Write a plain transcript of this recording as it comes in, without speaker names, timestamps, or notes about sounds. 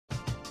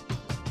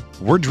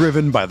We're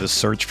driven by the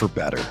search for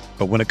better.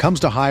 But when it comes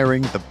to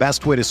hiring, the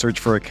best way to search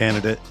for a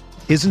candidate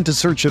isn't to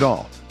search at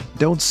all.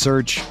 Don't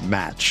search,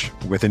 match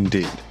with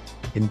Indeed.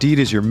 Indeed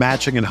is your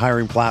matching and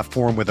hiring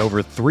platform with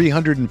over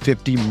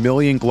 350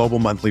 million global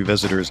monthly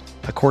visitors,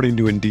 according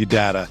to Indeed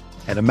data,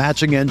 and a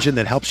matching engine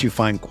that helps you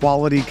find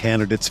quality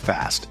candidates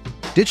fast.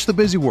 Ditch the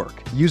busy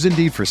work. Use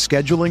Indeed for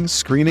scheduling,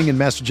 screening, and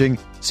messaging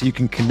so you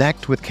can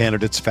connect with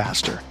candidates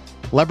faster.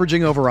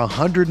 Leveraging over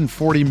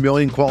 140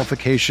 million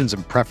qualifications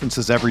and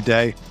preferences every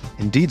day,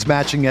 Indeed's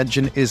matching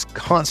engine is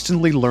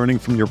constantly learning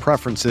from your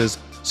preferences,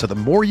 so the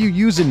more you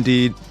use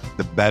Indeed,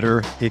 the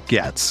better it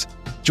gets.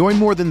 Join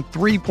more than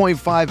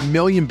 3.5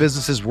 million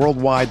businesses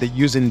worldwide that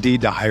use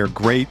Indeed to hire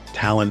great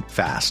talent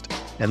fast.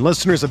 And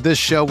listeners of this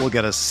show will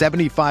get a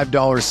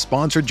 $75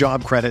 sponsored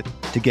job credit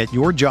to get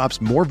your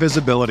jobs more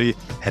visibility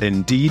at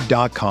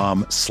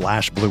Indeed.com/Blue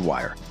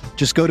Wire.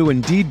 Just go to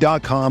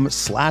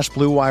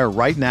Indeed.com/Blue Wire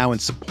right now and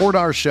support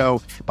our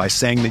show by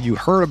saying that you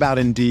heard about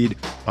Indeed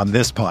on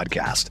this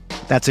podcast.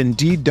 That's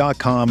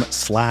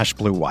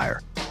Indeed.com/Blue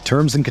Wire.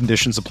 Terms and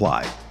conditions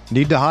apply.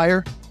 Need to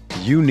hire?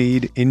 You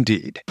need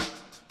Indeed.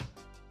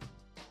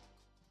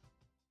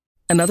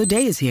 Another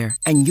day is here,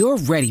 and you're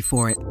ready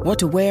for it. What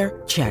to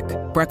wear? Check.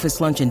 Breakfast,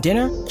 lunch, and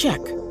dinner?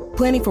 Check.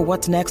 Planning for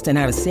what's next and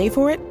how to save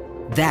for it?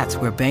 That's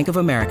where Bank of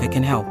America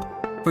can help.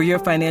 For your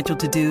financial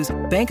to-dos,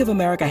 Bank of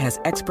America has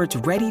experts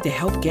ready to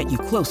help get you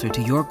closer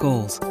to your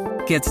goals.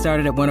 Get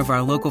started at one of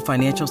our local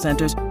financial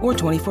centers or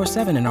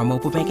 24/7 in our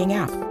mobile banking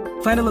app.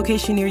 Find a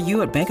location near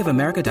you at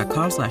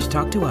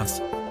bankofamerica.com/talktous.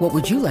 What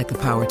would you like the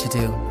power to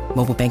do?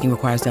 Mobile banking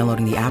requires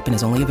downloading the app and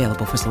is only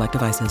available for select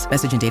devices.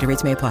 Message and data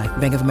rates may apply.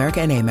 Bank of America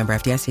N.A., member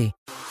FDIC.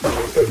 Mayo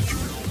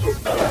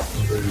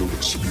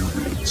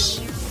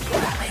Experience.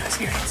 Mayo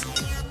Experience.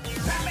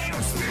 Mayo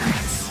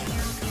Experience.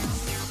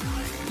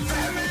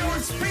 Mayo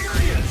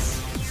Experience.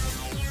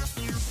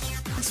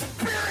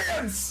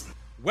 Experience.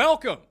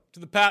 Welcome to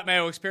the Pat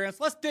Mayo Experience.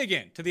 Let's dig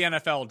into the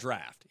NFL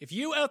draft. If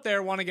you out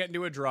there want to get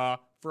into a draw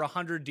for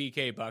 100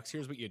 DK bucks,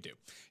 here's what you do.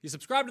 You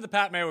subscribe to the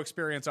Pat Mayo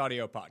Experience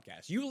audio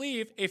podcast. You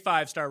leave a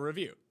 5-star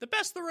review, the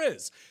best there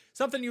is.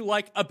 Something you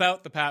like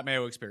about the Pat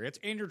Mayo Experience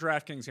and your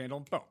DraftKings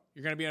handle, boom,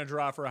 you're going to be in a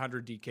draw for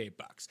 100 DK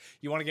bucks.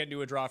 You want to get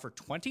into a draw for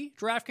 20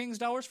 DraftKings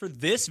dollars for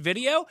this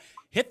video?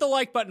 Hit the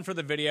like button for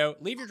the video,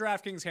 leave your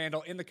DraftKings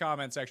handle in the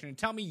comment section, and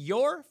tell me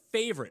your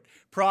favorite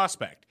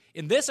prospect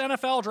in this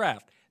NFL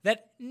draft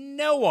that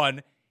no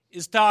one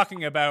is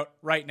talking about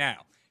right now.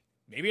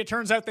 Maybe it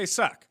turns out they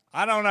suck.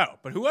 I don't know.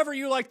 But whoever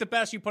you like the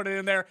best, you put it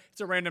in there. It's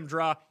a random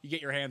draw. You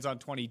get your hands on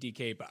 20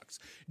 DK bucks.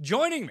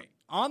 Joining me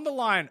on the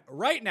line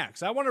right now,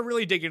 because I want to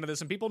really dig into this,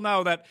 and people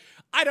know that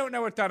I don't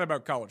know a ton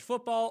about college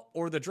football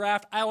or the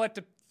draft. I like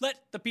to let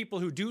the people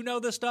who do know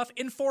this stuff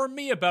inform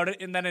me about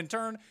it, and then in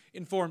turn,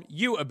 inform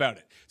you about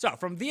it. So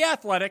from The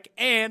Athletic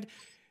and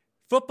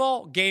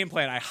Football Game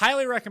Plan, I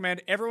highly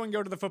recommend everyone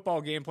go to the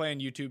Football Game Plan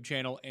YouTube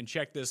channel and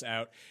check this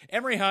out.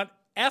 Emery Hunt,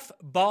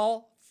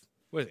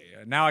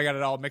 now I got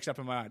it all mixed up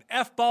in my mind.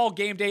 F-Ball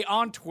Game Day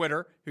on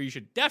Twitter, who you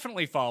should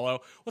definitely follow.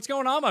 What's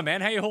going on, my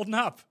man? How you holding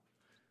up?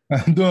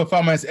 I'm doing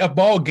fine, man. It's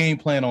F-Ball Game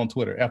Plan on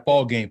Twitter.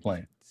 F-Ball Game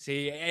Plan.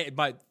 See,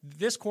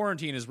 this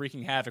quarantine is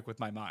wreaking havoc with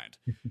my mind.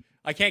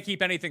 I can't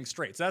keep anything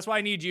straight. So that's why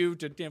I need you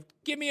to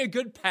give me a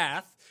good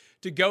path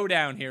to go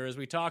down here as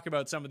we talk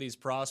about some of these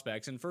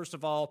prospects. And first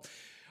of all,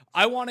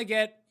 I want to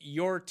get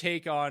your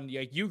take on,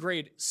 you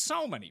grade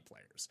so many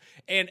players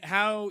and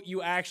how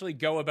you actually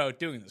go about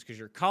doing this, because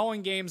you're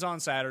calling games on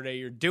Saturday,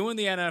 you're doing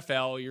the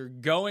NFL, you're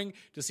going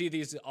to see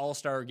these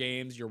all-star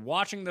games, you're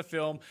watching the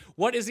film.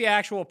 What is the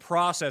actual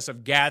process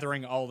of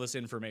gathering all this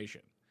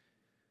information?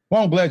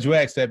 Well, I'm glad you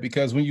asked that,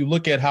 because when you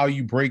look at how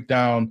you break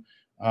down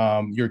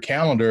your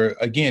calendar,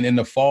 again, in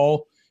the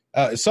fall,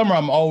 summer,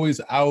 I'm always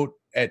out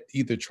at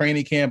either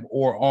training camp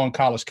or on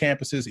college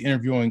campuses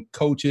interviewing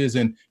coaches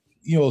and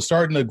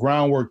starting the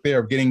groundwork there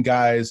of getting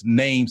guys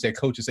names that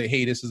coaches say,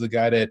 hey, this is a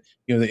guy that,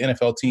 the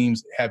NFL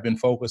teams have been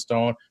focused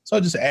on. So I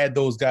just add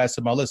those guys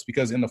to my list,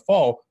 because in the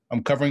fall,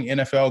 I'm covering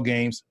NFL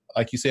games.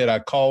 Like you said, I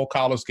call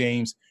college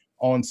games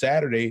on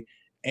Saturday,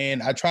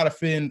 and I try to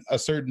fit in a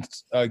certain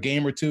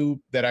game or two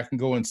that I can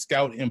go and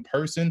scout in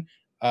person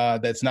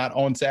that's not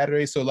on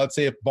Saturday. So let's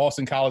say if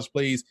Boston College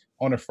plays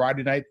on a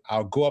Friday night,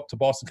 I'll go up to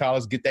Boston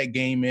College, get that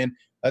game in.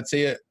 Let's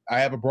say I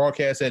have a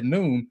broadcast at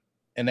noon,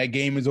 and that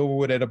game is over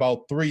with at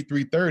about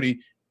 3:30,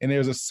 and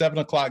there's a 7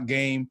 o'clock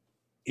game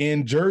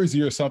in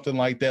Jersey or something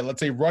like that. Let's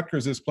say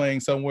Rutgers is playing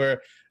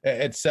somewhere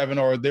at 7,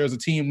 or there's a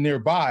team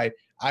nearby.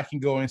 I can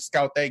go and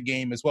scout that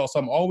game as well. So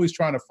I'm always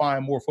trying to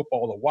find more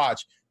football to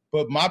watch.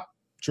 But my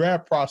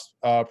draft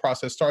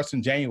process starts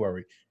in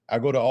January. I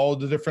go to all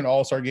the different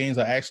all-star games.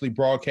 I actually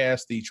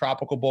broadcast the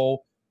Tropical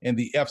Bowl and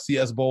the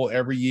FCS Bowl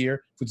every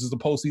year, which is the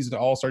postseason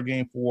all-star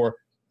game for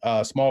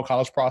small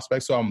college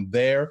prospects. So I'm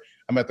there.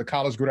 I'm at the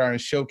College Gridiron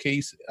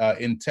Showcase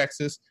in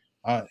Texas.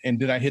 And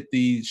then I hit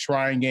the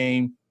Shrine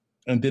Game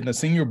and then the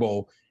Senior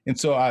Bowl. And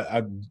so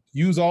I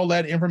use all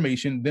that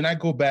information. Then I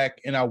go back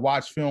and I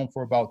watch film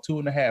for about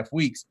 2.5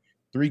 weeks,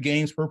 3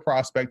 games per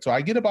prospect. So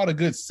I get about a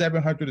good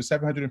 700 to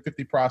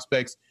 750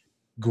 prospects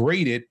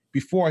graded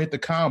before I hit the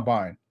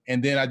combine.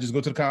 And then I just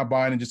go to the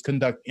combine and just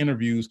conduct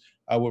interviews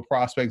with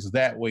prospects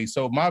that way.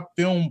 So my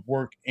film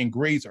work and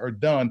grades are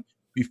done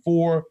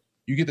before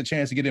you get the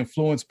chance to get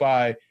influenced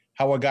by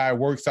how a guy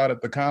works out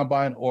at the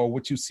combine or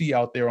what you see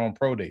out there on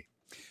pro day.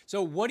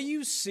 So what do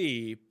you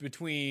see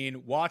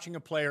between watching a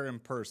player in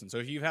person? So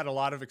if you've had a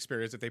lot of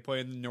experience, if they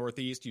play in the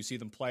Northeast, you see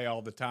them play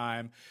all the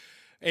time,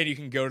 and you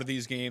can go to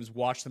these games,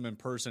 watch them in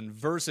person,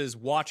 versus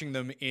watching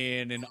them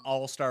in an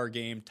all-star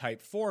game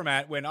type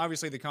format when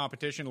obviously the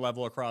competition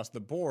level across the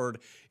board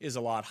is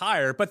a lot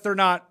higher, but they're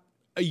not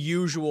a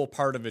usual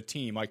part of a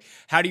team. Like,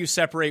 how do you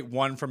separate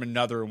one from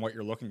another and what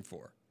you're looking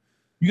for?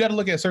 You got to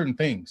look at certain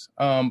things.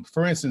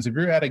 For instance, if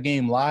you're at a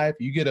game live,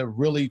 you get a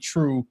really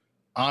true,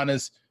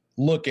 honest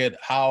look at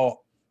how,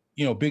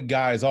 big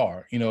guys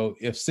are.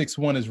 If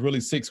 6'1" is really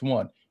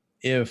 6'1",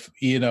 if,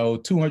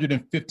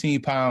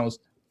 215 pounds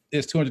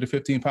is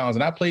 215 pounds.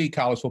 And I played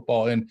college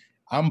football and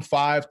I'm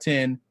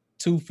 5'10",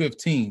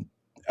 215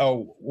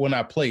 when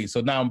I played.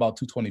 So now I'm about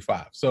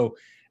 225. So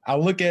I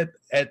look at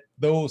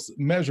those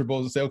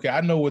measurables and say, okay,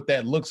 I know what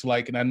that looks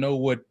like. And I know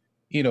what,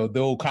 the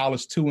old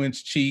college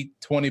 2-inch cheat,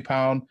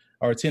 20-pound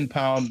or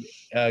 10-pound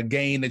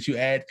gain that you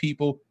add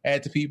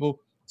to people.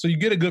 So you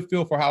get a good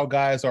feel for how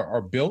guys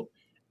are built.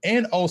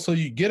 And also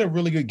you get a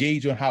really good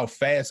gauge on how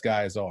fast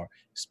guys are.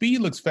 Speed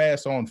looks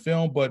fast on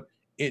film, but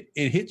it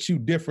hits you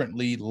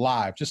differently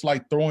live, just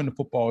like throwing the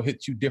football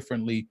hits you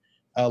differently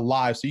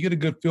live. So you get a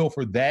good feel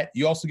for that.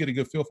 You also get a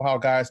good feel for how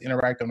guys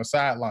interact on the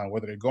sideline,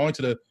 whether they're going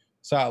to the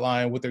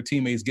sideline with their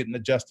teammates, getting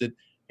adjusted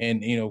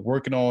and,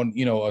 working on,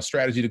 a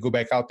strategy to go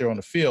back out there on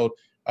the field.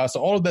 So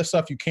all of that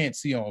stuff you can't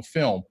see on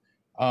film.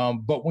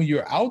 But when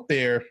you're out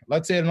there,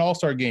 let's say at an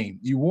all-star game,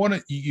 you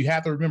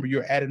have to remember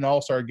you're at an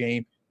all-star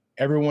game.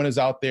 Everyone is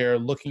out there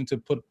looking to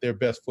put their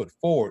best foot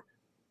forward.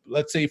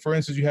 Let's say, for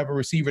instance, you have a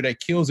receiver that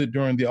kills it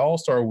during the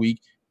all-star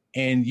week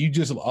and you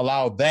just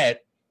allow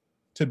that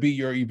to be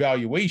your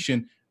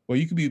evaluation. Well,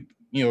 you could be,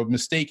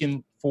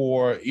 mistaken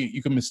for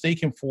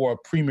a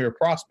premier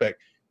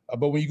prospect.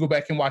 But when you go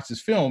back and watch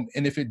this film,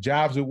 and if it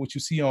jives with what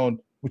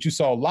you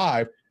saw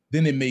live,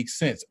 then it makes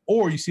sense.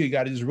 Or you see a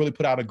guy that just really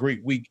put out a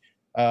great week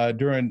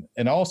during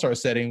an all-star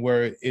setting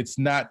where it's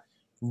not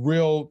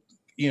real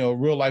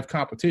life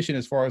competition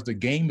as far as the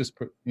game is,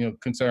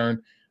 concerned.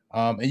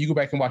 And you go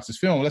back and watch this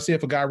film. Let's say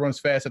if a guy runs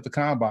fast at the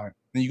combine,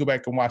 then you go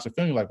back and watch the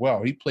film. You're like,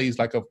 well, he plays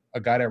like a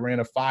guy that ran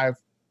a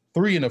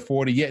 5.3 in a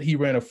 40, yet he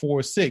ran a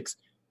 4.6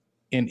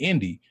 in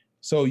Indy.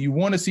 So you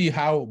want to see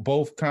how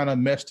both kind of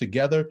mesh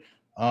together.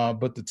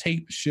 But the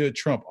tape should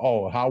trump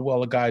all. How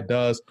well a guy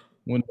does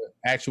when the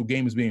actual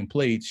game is being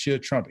played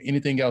should trump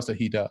anything else that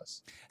he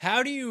does.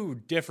 How do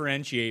you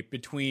differentiate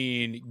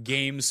between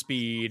game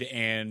speed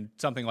and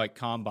something like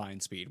combine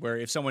speed, where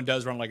if someone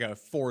does run like a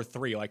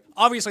 4.3, like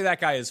obviously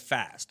that guy is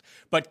fast,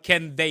 but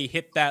can they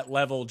hit that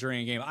level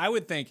during a game? I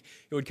would think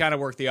it would kind of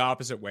work the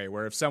opposite way,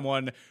 where if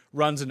someone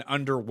runs an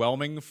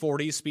underwhelming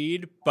 40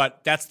 speed,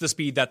 but that's the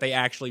speed that they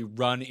actually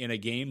run in a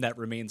game that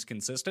remains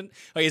consistent,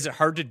 like, is it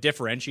hard to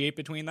differentiate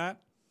between that?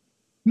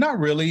 Not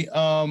really,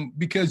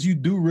 because you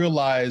do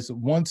realize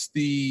once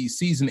the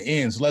season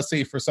ends, let's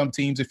say for some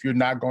teams, if you're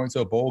not going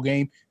to a bowl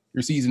game,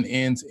 your season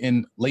ends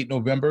in late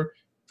November.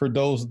 For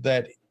those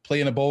that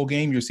play in a bowl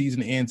game, your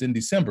season ends in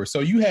December. So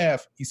you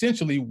have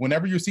essentially,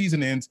 whenever your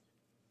season ends,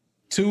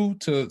 2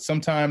 to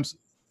sometimes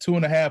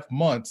 2.5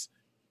 months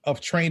of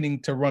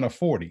training to run a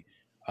 40.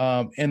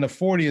 And the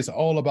 40 is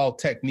all about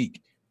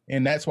technique.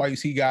 And that's why you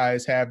see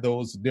guys have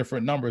those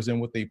different numbers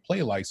in what they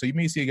play like. So you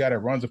may see a guy that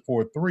runs a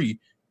 4.3,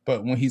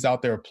 but when he's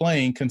out there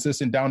playing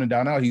consistent down and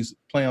down out, he's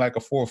playing like a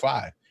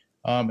 4.5.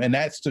 And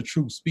that's the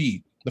true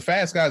speed. The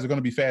fast guys are going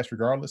to be fast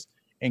regardless.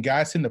 And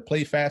guys tend to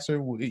play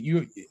faster.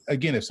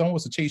 Again, if someone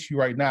was to chase you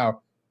right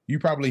now, you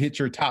probably hit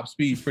your top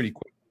speed pretty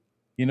quick.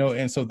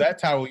 And so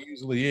that's how it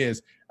usually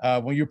is.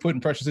 When you're put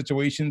in pressure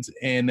situations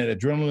and the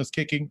adrenaline is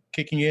kicking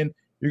in,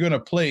 you're going to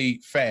play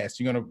fast.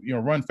 You're going to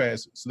run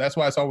fast. So that's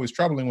why it's always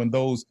troubling when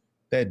those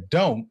that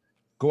don't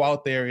go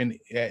out there in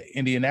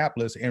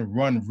Indianapolis and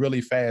run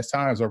really fast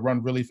times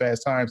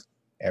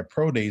at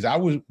pro days. I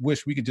would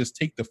wish we could just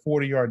take the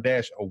 40-yard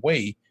dash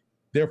away.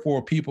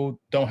 Therefore, people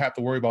don't have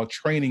to worry about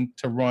training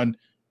to run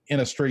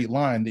in a straight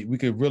line. That we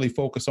could really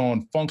focus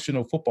on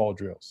functional football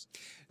drills.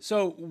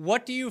 So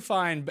what do you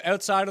find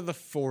outside of the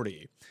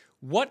 40?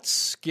 What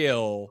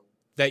skill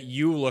that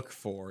you look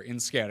for in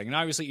scouting? And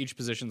obviously each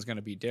position is going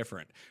to be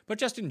different, but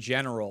just in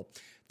general,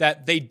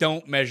 that they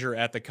don't measure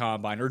at the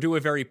combine or do a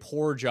very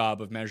poor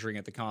job of measuring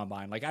at the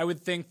combine. Like, I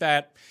would think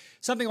that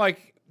something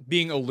like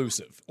being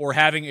elusive or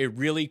having a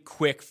really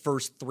quick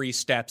first 3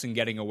 steps and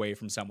getting away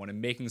from someone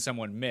and making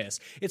someone miss,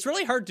 it's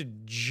really hard to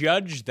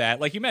judge that.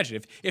 Like you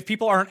mentioned, if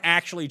people aren't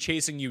actually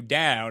chasing you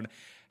down,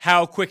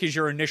 how quick is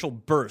your initial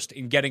burst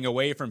in getting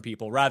away from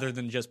people rather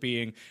than just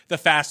being the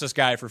fastest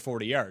guy for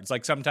 40 yards?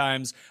 Like,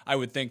 sometimes I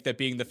would think that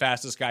being the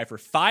fastest guy for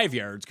 5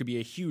 yards could be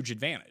a huge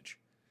advantage.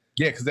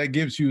 Yeah, because that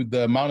gives you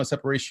the amount of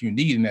separation you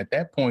need. And at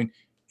that point,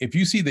 if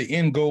you see the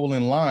end goal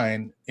in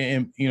line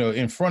and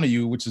in front of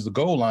you, which is the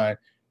goal line,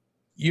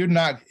 you're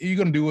going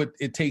to do what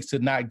it takes to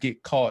not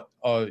get caught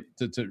to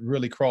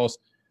really cross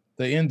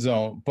the end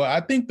zone. But I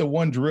think the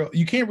one drill,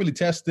 you can't really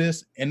test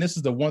this. And this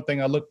is the one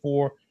thing I look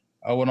for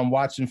when I'm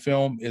watching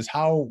film is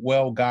how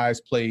well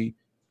guys play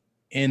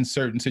in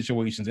certain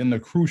situations, in the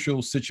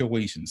crucial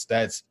situations.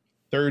 That's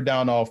third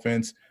down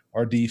offense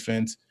or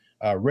defense,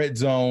 red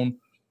zone,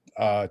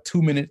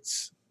 2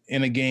 minutes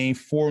in a game,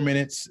 4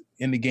 minutes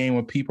in the game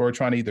when people are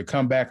trying to either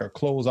come back or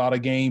close out a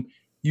game.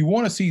 You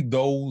want to see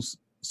those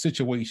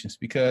situations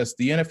because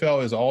the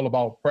NFL is all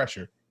about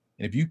pressure.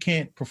 And if you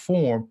can't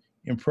perform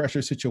in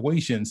pressure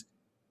situations,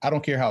 I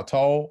don't care how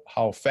tall,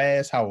 how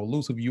fast, how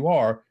elusive you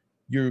are,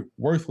 you're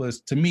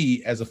worthless to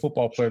me as a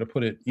football player, to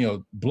put it,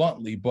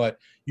 bluntly. But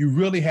you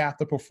really have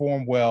to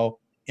perform well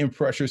in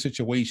pressure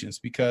situations,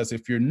 because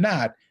if you're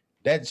not,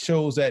 that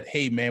shows that,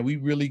 hey, man, we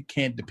really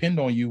can't depend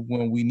on you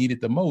when we need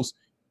it the most.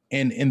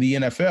 And in the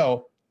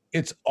NFL,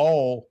 it's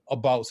all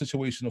about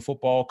situational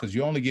football because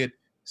you only get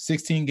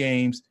 16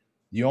 games.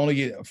 You only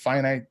get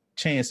finite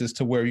chances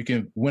to where you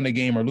can win a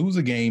game or lose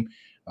a game.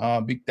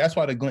 That's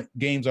why the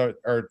games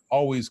are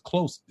always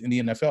close in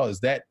the NFL, is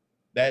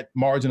that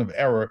margin of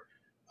error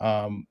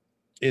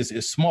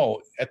is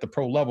small at the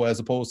pro level as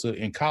opposed to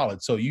in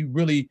college. So you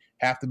really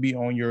have to be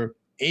on your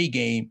A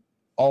game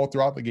all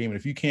throughout the game. And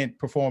if you can't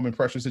perform in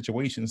pressure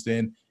situations,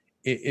 then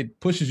it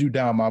pushes you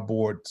down my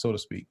board, so to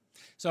speak.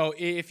 So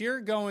if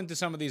you're going to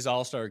some of these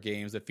all-star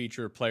games that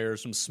feature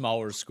players from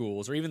smaller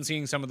schools, or even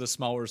seeing some of the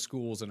smaller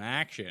schools in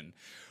action,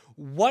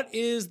 what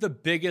is the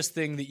biggest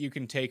thing that you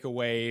can take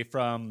away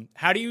from,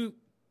 how do you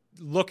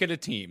look at a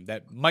team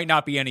that might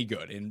not be any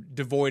good and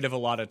devoid of a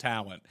lot of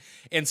talent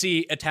and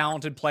see a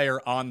talented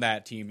player on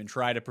that team and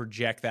try to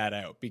project that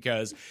out?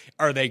 Because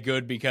are they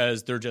good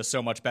because they're just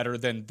so much better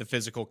than the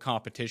physical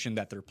competition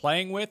that they're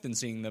playing with, and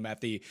seeing them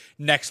at the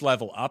next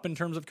level up in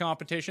terms of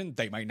competition,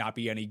 they might not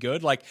be any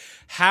good? Like,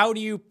 how do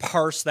you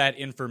parse that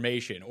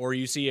information? Or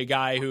you see a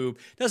guy who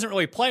doesn't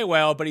really play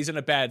well, but he's in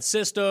a bad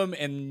system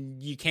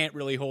and you can't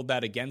really hold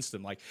that against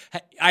him. Like,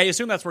 I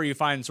assume that's where you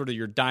find sort of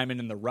your diamond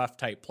in the rough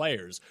type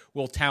players.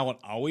 Will talent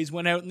always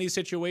win out in these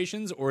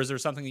situations, or is there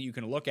something that you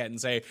can look at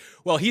and say,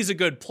 well, he's a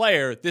good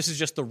player, this is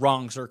just the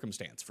wrong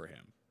circumstance for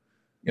him?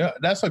 Yeah,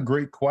 that's a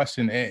great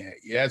question. And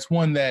that's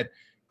one that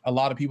a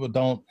lot of people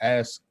don't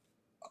ask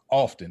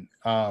often,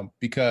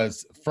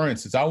 because, for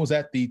instance, I was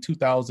at the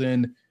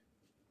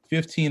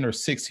 2015 or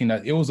 16,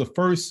 it was the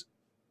first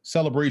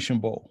Celebration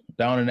Bowl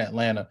down in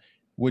Atlanta,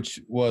 which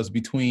was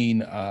between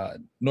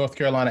North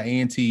Carolina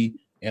A&T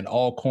and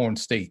Alcorn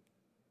State.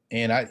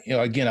 And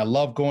I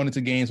love going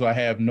into games where I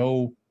have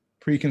no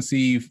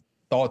preconceived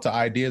thoughts or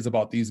ideas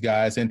about these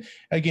guys. And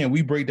again,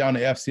 we break down the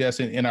FCS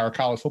in our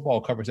college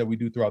football coverage that we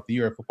do throughout the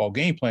year at Football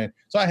Game Plan.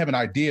 So I have an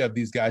idea of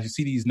these guys. You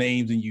see these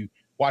names and you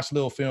watch a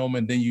little film,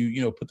 and then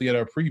you put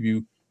together a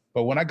preview.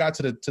 But when I got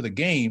to the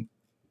game,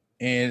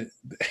 and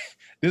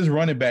this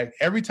running back,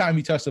 every time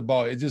he touched the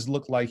ball, it just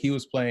looked like he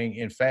was playing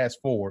in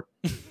fast forward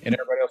and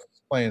everybody else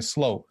was playing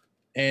slow.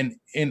 And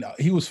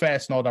he was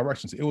fast in all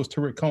directions. It was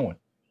Tariq Cohen.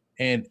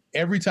 And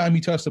every time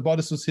he touched the ball,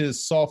 this was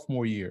his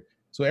sophomore year.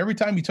 So every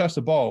time he touched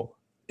the ball,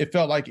 it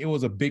felt like it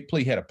was a big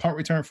play. He had a punt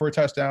return for a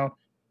touchdown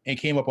and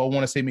came up, I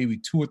want to say, maybe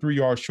 2 or 3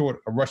 yards short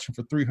of rushing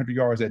for 300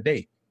 yards that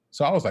day.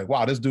 So I was like,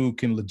 wow, this dude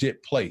can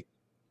legit play.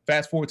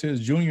 Fast forward to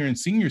his junior and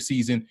senior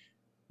season,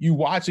 you're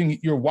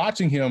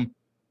watching him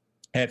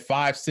at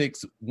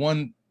 5'6",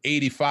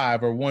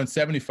 185 or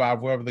 175,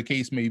 whatever the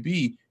case may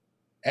be,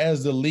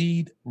 as the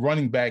lead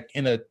running back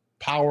in a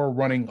power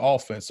running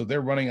offense. So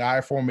they're running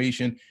I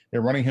formation.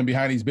 They're running him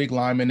behind these big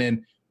linemen,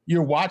 and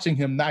you're watching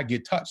him not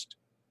get touched.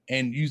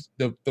 And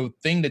the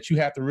thing that you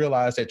have to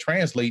realize that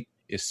translate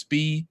is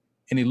speed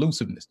and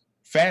elusiveness.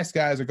 Fast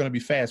guys are going to be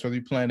fast, whether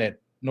you're playing at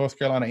North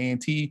Carolina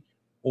A&T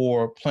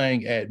or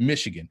playing at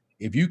Michigan.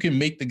 If you can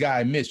make the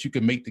guy miss, you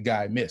can make the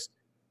guy miss.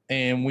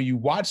 And when you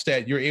watch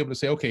that, you're able to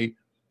say, okay,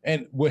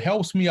 and what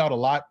helps me out a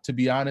lot, to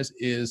be honest,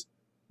 is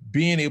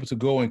being able to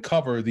go and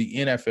cover the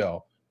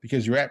NFL,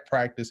 because you're at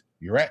practice,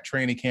 you're at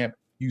training camp,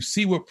 you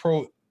see what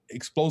pro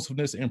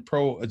explosiveness and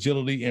pro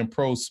agility and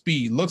pro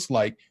speed looks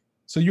like.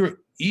 So you're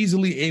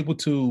easily able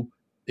to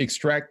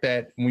extract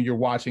that when you're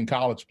watching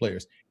college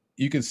players.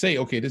 You can say,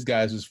 okay, this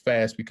guy's just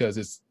fast because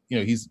it's,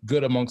 he's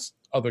good amongst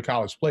other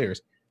college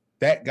players.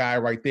 That guy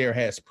right there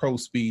has pro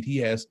speed. He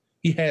has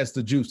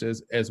the juice,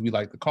 as we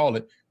like to call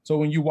it. So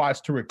when you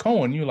watch Tariq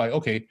Cohen, you're like,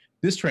 okay,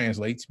 this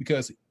translates,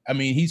 because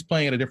he's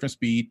playing at a different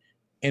speed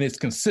and it's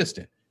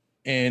consistent.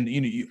 And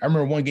I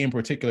remember one game in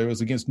particular, it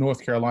was against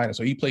North Carolina.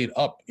 So he played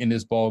up in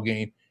this ball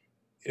game.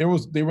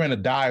 They ran a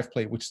dive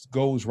play, which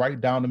goes right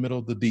down the middle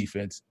of the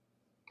defense.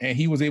 And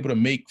he was able to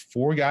make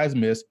 4 guys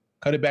miss,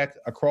 cut it back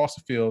across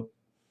the field,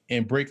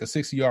 and break a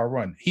 60-yard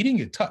run. He didn't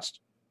get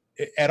touched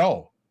at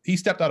all. He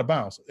stepped out of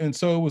bounds. And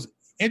so it was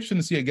interesting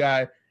to see a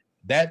guy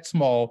that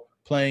small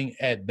playing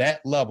at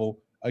that level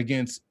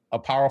against a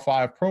Power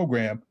 5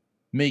 program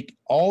make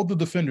all the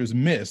defenders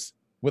miss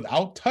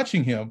without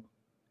touching him,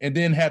 and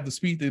then have the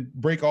speed to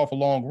break off a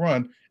long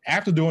run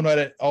after doing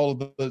all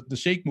of the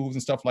shake moves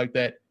and stuff like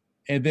that,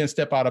 and then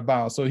step out of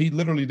bounds. So he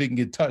literally didn't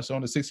get touched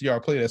on the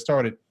 60-yard play that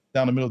started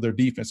down the middle of their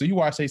defense. So you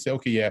watch, they say,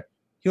 okay, yeah,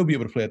 he'll be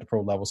able to play at the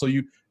pro level. So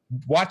you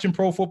watching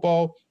pro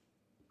football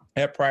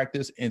at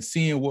practice and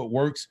seeing what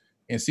works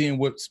and seeing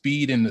what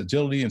speed and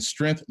agility and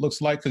strength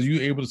looks like, because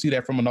you're able to see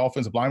that from an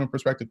offensive lineman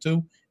perspective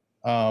too,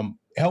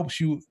 helps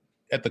you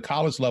at the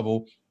college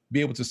level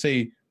be able to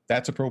say,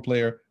 that's a pro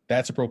player,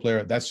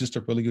 that's just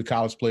a really good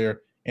college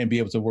player, and be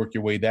able to work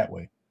your way that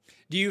way.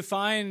 Do you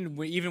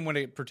find, even when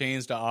it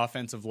pertains to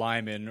offensive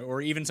linemen or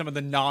even some of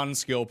the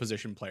non-skill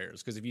position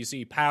players, because if you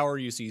see power,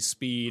 you see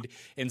speed,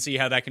 and see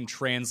how that can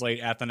translate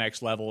at the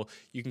next level,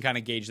 you can kind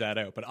of gauge that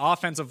out. But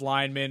offensive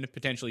linemen,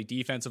 potentially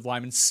defensive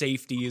linemen,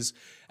 safeties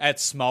at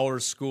smaller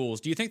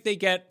schools, do you think they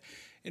get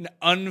an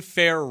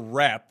unfair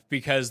rep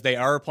because they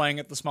are playing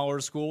at the smaller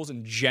schools,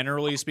 and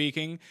generally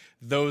speaking,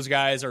 those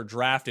guys are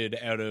drafted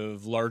out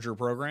of larger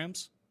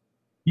programs?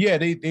 Yeah,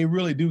 they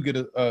really do get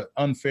an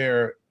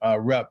unfair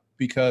rep,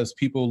 because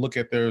people look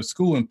at their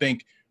school and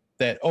think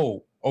that,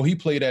 oh, he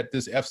played at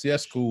this FCS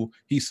school,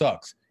 he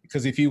sucks.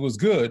 Because if he was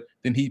good,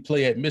 then he'd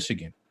play at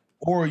Michigan.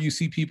 Or you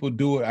see people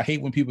do it. I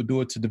hate when people do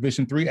it to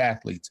Division III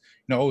athletes.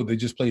 They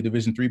just play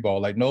Division III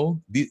ball. Like,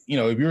 no,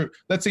 if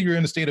let's say you're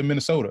in the state of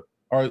Minnesota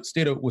or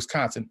state of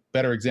Wisconsin,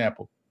 better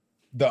example.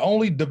 The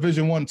only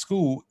Division I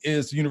school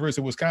is the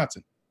University of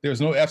Wisconsin. There's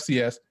no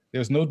FCS.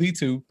 There's no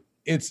D2.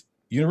 It's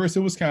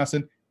University of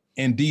Wisconsin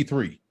and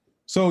D3.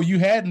 So you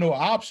had no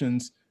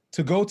options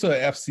to go to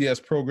an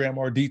FCS program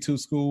or D2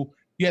 school.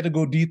 You had to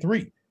go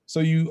D3. So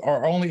you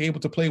are only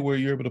able to play where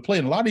you're able to play.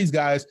 And a lot of these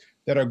guys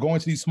that are going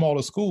to these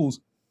smaller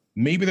schools,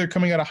 maybe they're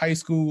coming out of high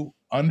school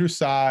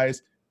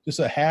undersized, just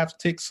a half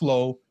tick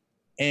slow.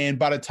 And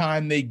by the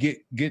time they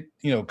get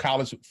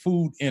college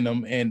food in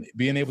them and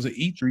being able to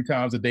eat 3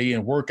 times a day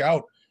and work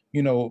out,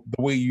 the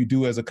way you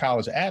do as a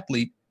college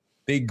athlete,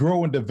 they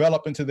grow and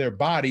develop into their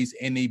bodies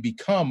and they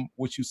become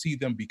what you see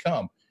them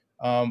become.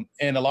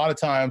 And a lot of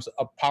times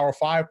a Power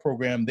 5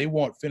 program, they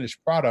want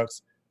finished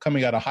products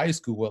coming out of high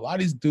school. Well, a lot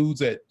of these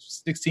dudes at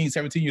 16,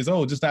 17 years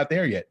old, just not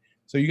there yet.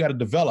 So you got to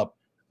develop.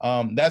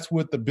 That's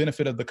what the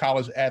benefit of the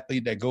college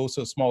athlete that goes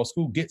to a small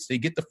school gets. They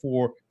get the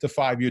 4 to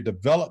 5 year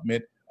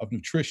development of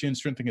nutrition,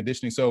 strength and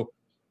conditioning. So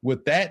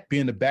with that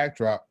being the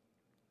backdrop,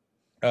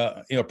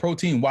 pro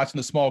team watching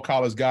a small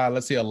college guy,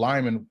 let's say a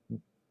lineman,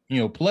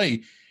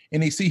 play,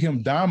 and they see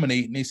him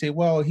dominate and they say,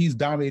 well, he's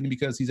dominating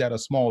because he's at a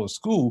smaller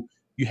school.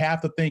 You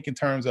have to think in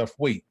terms of,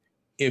 wait,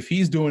 if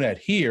he's doing that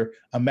here,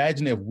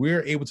 imagine if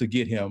we're able to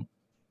get him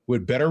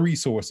with better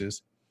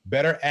resources,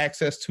 better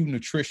access to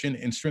nutrition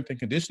and strength and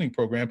conditioning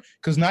program,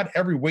 because not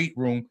every weight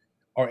room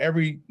or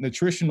every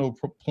nutritional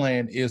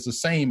plan is the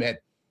same at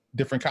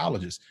different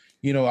colleges.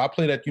 I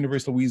played at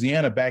University of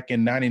Louisiana back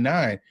in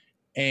 99,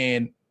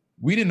 and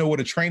we didn't know what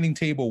a training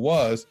table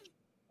was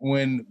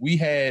when we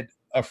had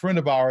a friend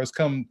of ours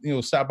come,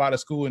 stop by the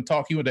school and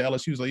talk. He went to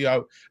LSU. He was like,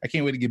 I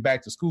can't wait to get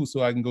back to school so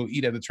I can go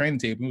eat at the training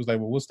table. He was like,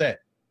 well, what's that?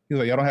 He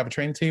was like, y'all don't have a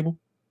training table?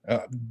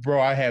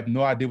 Bro, I have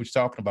no idea what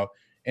you're talking about.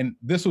 And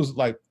this was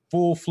like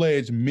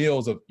full-fledged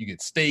meals of, you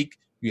get steak,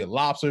 you get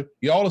lobster,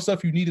 you get all the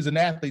stuff you need as an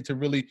athlete to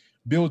really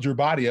build your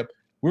body up.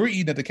 We were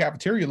eating at the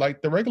cafeteria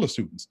like the regular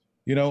students,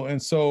 and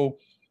so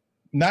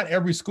not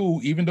every school,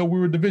 even though we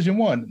were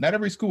Division I, not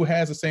every school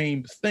has the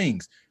same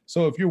things.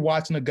 So if you're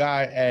watching a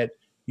guy at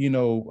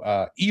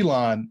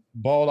Elon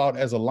ball out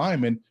as a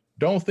lineman,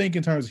 don't think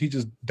in terms of he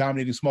just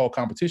dominating small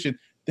competition.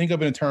 Think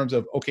of it in terms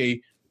of,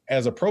 okay,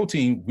 as a pro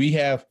team, we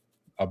have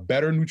a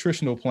better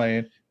nutritional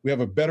plan. We have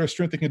a better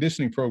strength and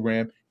conditioning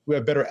program. We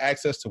have better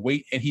access to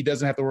weight, and he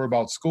doesn't have to worry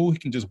about school. He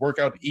can just work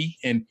out, eat,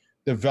 and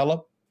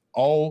develop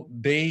all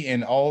day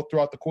and all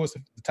throughout the course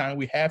of the time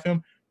we have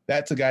him.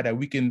 That's a guy that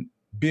we can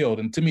build.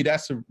 And to me,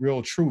 that's a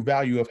real true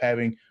value of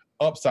having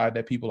upside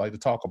that people like to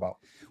talk about.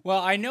 Well,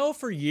 I know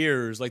for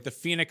years, like the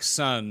Phoenix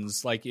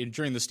Suns,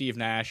 during the Steve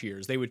Nash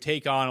years, they would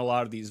take on a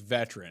lot of these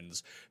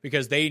veterans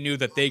because they knew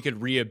that they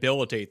could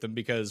rehabilitate them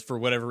because for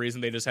whatever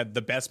reason, they just had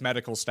the best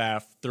medical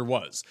staff there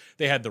was.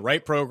 They had the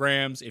right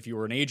programs. If you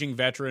were an aging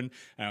veteran,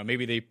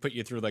 maybe they put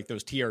you through like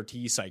those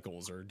TRT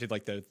cycles or did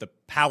like the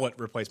palate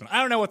replacement. I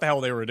don't know what the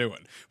hell they were doing,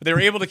 but they were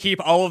able to keep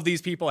all of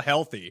these people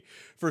healthy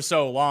for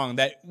so long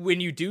that when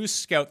you do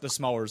scout the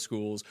smaller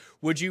schools,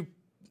 would you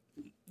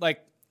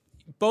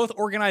both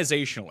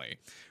organizationally,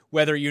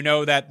 whether you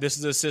know that this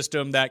is a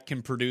system that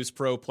can produce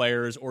pro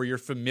players or you're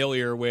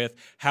familiar with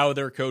how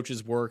their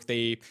coaches work,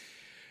 they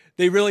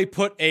really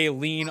put a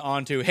lean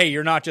onto, hey,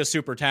 you're not just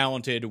super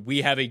talented.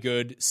 We have a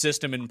good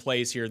system in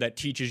place here that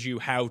teaches you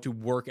how to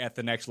work at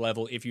the next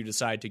level if you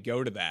decide to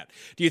go to that.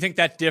 Do you think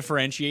that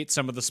differentiates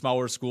some of the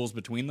smaller schools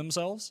between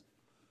themselves?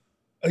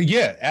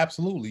 Yeah,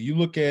 absolutely. You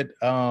look at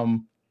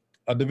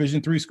a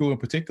Division III school in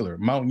particular,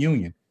 Mount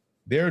Union.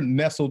 They're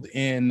nestled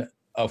in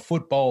a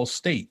football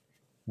state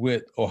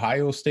with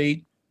Ohio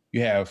State.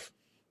 You have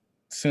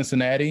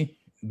Cincinnati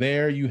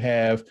there. You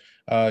have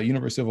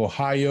University of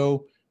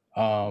Ohio.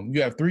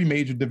 You have 3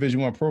 major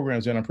Division I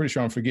programs, and I'm pretty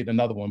sure I'm forgetting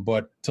another one,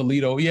 but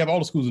Toledo. You have all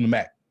the schools in the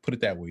MAC, put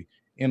it that way,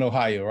 in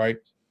Ohio, right?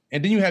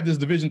 And then you have this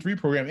Division III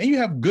program, and you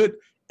have good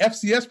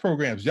FCS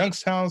programs,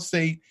 Youngstown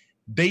State,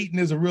 Dayton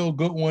is a real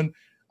good one.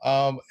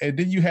 And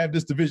then you have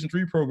this Division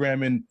III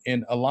program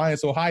in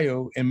Alliance,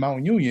 Ohio, in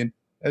Mount Union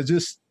that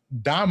just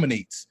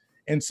dominates.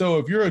 And so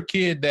if you're a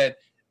kid that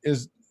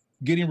is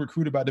getting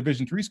recruited by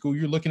Division III school,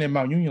 you're looking at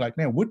Mount Union like,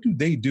 man, what do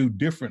they do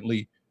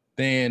differently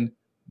than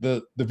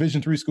the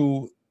Division III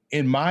school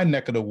in my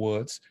neck of the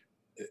woods?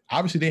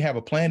 Obviously, they have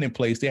a plan in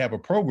place. They have a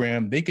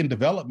program. They can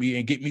develop me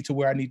and get me to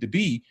where I need to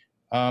be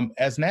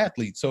as an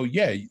athlete. So,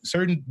 yeah,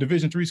 certain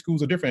Division III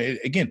schools are different.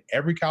 Again,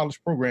 every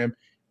college program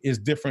is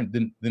different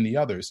than the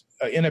others.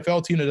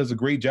 NFL team that does a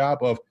great job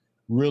of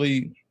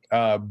really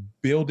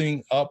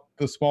building up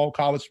the small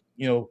college,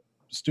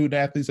 student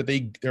athletes that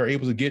they're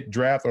able to get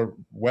draft or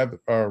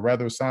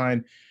rather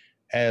sign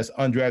as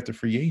undrafted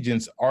free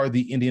agents are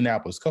the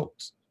Indianapolis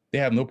Colts. They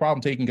have no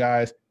problem taking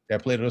guys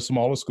that played at a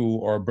smaller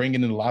school or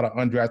bringing in a lot of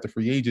undrafted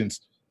free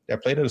agents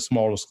that played at a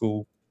smaller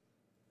school,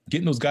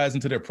 getting those guys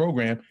into their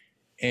program,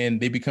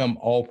 and they become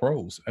all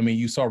pros. I mean,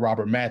 you saw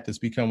Robert Mathis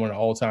become one of the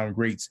all-time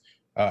greats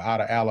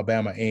out of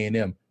Alabama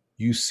A&M.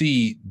 You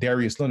see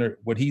Darius Leonard,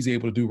 what he's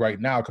able to do right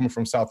now coming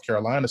from South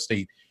Carolina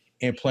State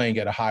and playing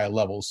at a higher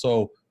level.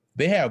 So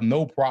they have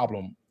no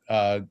problem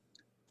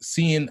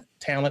seeing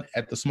talent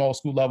at the small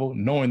school level,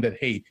 knowing that,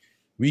 hey,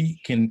 we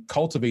can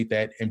cultivate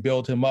that and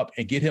build him up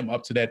and get him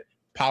up to that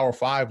Power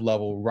 5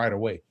 level right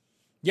away.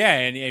 Yeah,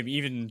 and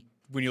even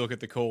when you look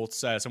at the Colts,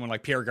 someone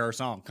like Pierre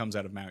Garçon comes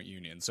out of Mount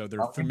Union, so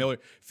they're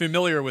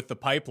familiar with the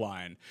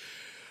pipeline.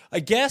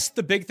 I guess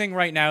the big thing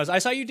right now is I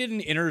saw you did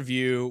an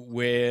interview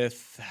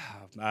with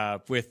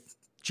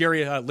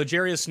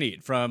L'Jarius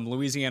Sneed from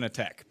Louisiana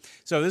Tech.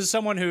 So this is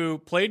someone who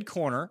played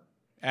corner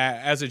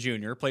as a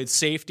junior, played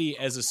safety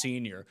as a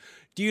senior.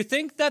 Do you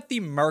think that the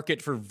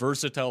market for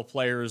versatile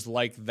players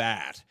like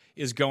that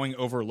is going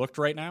overlooked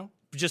right now?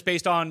 Just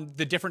based on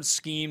the different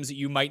schemes that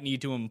you might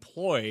need to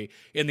employ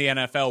in the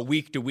NFL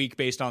week to week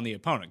based on the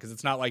opponent. Because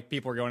it's not like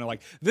people are going to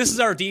like, this is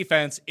our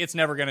defense, it's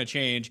never going to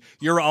change,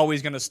 you're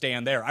always going to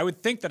stand there. I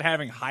would think that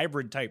having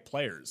hybrid type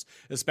players,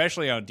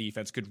 especially on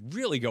defense, could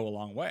really go a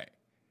long way.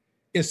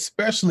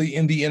 Especially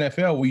in the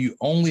NFL where you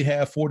only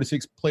have 4 to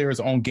 6 players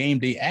on game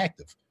day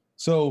active.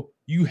 So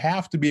you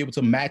have to be able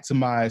to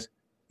maximize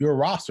your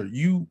roster.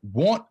 You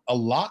want a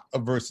lot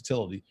of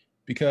versatility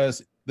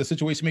because the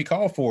situation may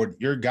call for it.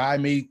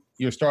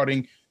 Your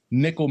starting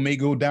nickel may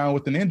go down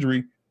with an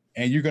injury,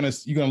 and you're gonna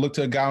look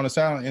to a guy on the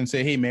side and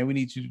say, hey, man, we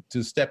need you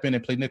to step in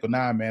and play nickel.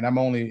 Nah, man, I'm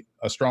only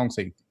a strong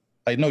safety.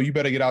 Like, no, you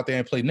better get out there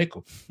and play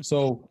nickel.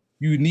 So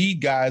you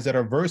need guys that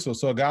are versatile.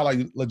 So a guy like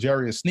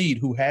L'Jarius Sneed,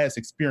 who has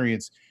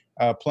experience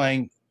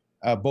playing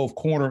both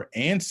corner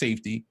and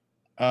safety,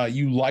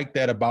 you like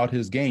that about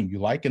his game. You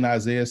like an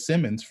Isaiah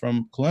Simmons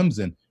from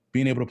Clemson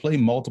being able to play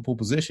multiple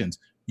positions.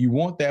 You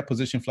want that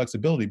position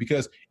flexibility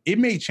because it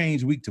may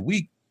change week to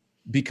week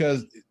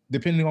because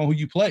depending on who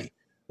you play.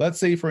 Let's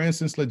say, for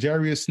instance,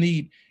 L'Jarius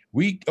Sneed,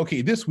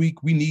 this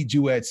week we need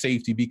you at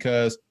safety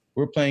because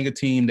we're playing a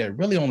team that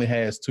really only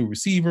has 2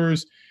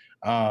 receivers.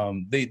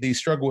 They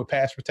struggle with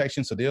pass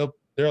protection, so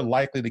they're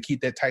likely to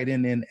keep that tight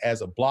end in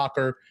as a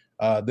blocker.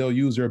 They'll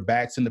use their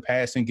backs in the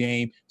passing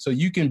game. So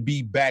you can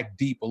be back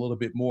deep a little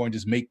bit more and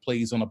just make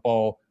plays on the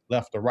ball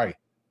left or right.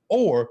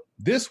 Or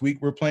this week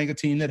we're playing a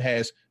team that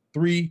has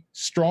 3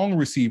 strong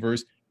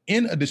receivers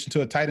in addition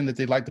to a tight end that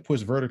they like to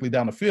push vertically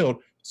down the field.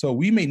 So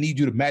we may need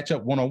you to match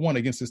up one-on-one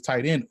against this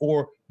tight end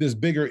or this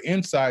bigger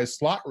inside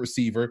slot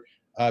receiver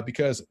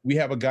because we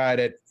have a guy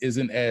that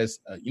isn't as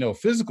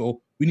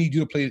physical. We need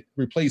you to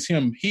replace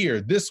him here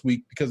this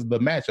week because of the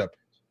matchup.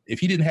 If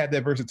he didn't have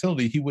that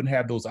versatility, he wouldn't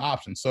have those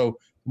options. So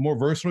the more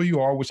versatile you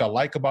are, which I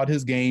like about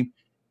his game,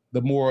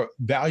 the more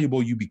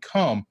valuable you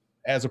become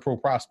as a pro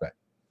prospect.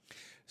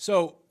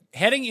 So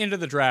heading into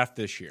the draft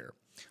this year,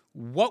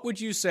 what would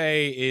you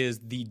say is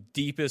the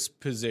deepest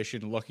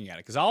position looking at it?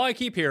 Because all I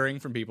keep hearing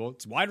from people,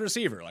 it's wide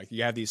receiver. Like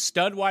you have these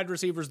stud wide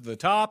receivers at the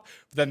top,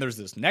 but then there's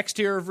this next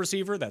tier of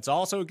receiver that's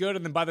also good.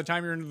 And then by the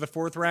time you're into the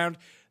 4th round,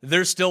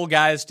 there's still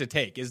guys to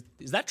take. Is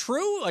that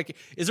true? Like,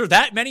 is there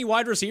that many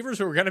wide receivers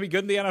who are going to be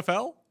good in the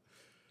NFL?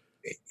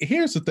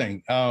 Here's the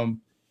thing.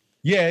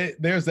 Yeah,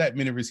 there's that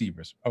many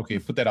receivers. Okay,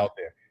 put that out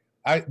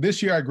there.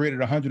 This year I graded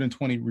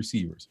 120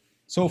 receivers.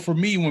 So for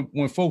me,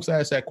 when folks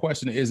ask that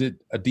question, is it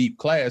a deep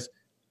class?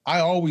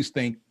 I always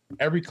think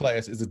every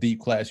class is a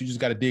deep class. You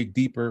just got to dig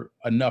deeper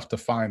enough to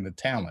find the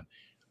talent.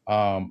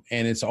 And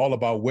it's all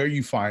about where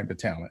you find the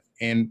talent.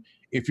 And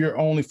if you're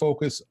only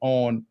focused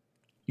on,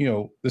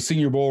 the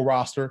Senior Bowl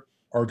roster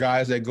or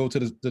guys that go to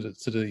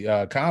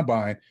the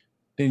combine,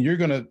 then you're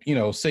going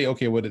to, say,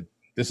 okay, well,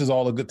 this is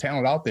all the good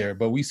talent out there.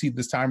 But we see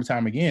this time and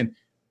time again,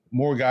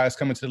 more guys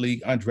come into the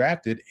league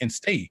undrafted and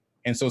stay.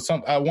 And so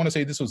I want to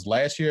say this was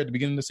last year at the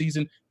beginning of the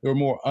season, there were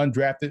more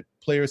undrafted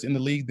players in the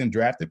league than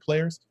drafted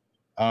players.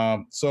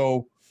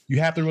 So you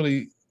have to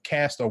really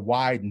cast a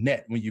wide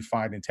net when you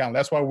find in talent.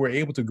 That's why we're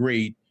able to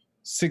grade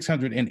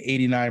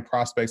 689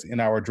 prospects in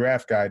our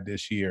draft guide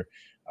this year,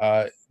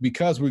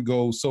 because we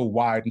go so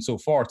wide and so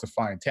far to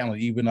find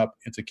talent, even up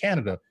into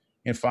Canada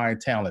and find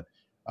talent.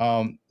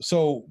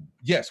 So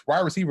yes,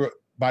 wide receiver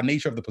by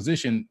nature of the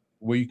position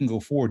where you can go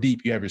 4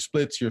 deep. You have your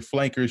splits, your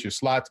flankers, your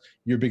slots,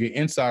 your bigger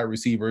inside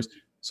receivers.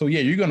 So, yeah,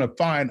 you're going to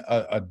find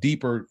a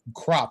deeper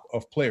crop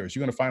of players.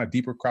 You're going to find a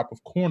deeper crop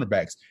of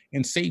cornerbacks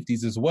and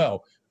safeties as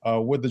well.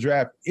 Where the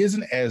draft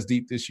isn't as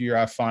deep this year,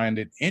 I find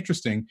it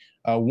interesting.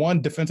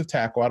 One, defensive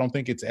tackle, I don't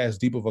think it's as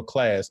deep of a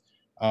class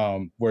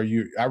where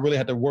I really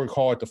had to work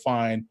hard to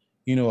find,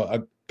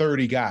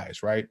 30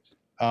 guys, right?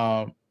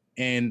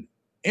 And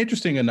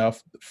interesting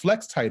enough,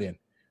 flex tight end.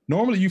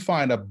 Normally you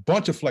find a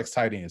bunch of flex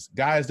tight ends,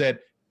 guys that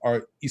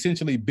are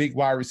essentially big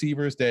wide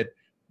receivers that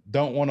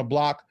don't want to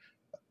block.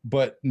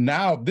 But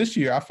now this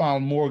year I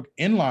found more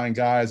inline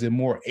guys and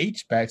more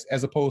H-backs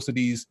as opposed to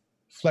these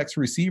flex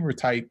receiver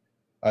type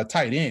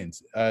tight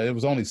ends. It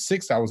was only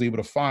 6 I was able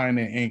to find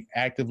and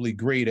actively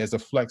grade as a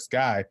flex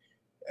guy.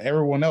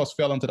 Everyone else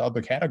fell into the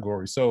other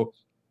category. So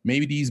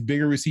maybe these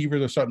bigger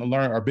receivers are starting to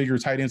learn, or bigger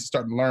tight ends are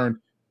starting to learn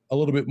a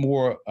little bit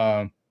more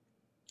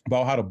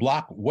about how to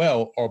block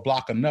well or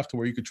block enough to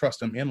where you could trust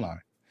them inline.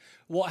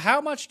 Well,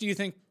 how much do you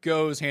think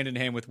goes hand in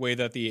hand with the way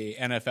that the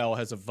NFL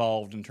has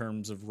evolved in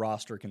terms of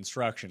roster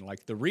construction?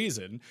 Like, the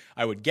reason,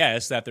 I would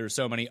guess, that there's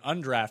so many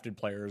undrafted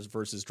players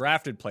versus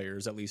drafted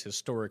players, at least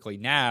historically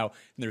now, than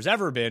there's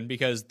ever been,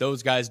 because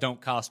those guys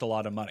don't cost a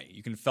lot of money.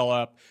 You can fill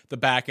up the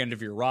back end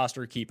of your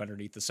roster, keep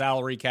underneath the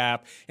salary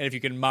cap, and if you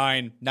can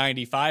mine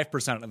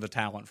 95% of the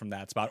talent from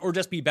that spot, or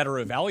just be better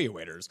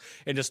evaluators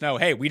and just know,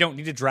 hey, we don't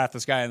need to draft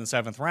this guy in the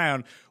 7th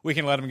round. We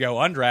can let him go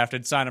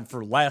undrafted, sign him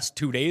for less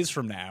 2 days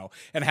from now,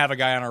 and have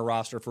a guy on our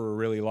roster for a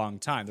really long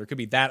time. There could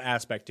be that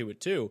aspect to it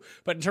too.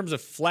 But in terms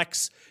of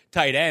flex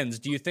tight ends,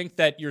 do you think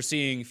that you're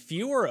seeing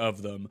fewer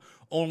of them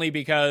only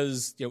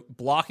because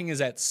blocking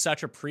is at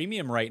such a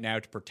premium right now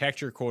to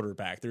protect your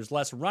quarterback? There's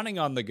less running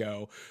on the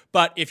go,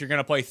 but if you're going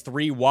to play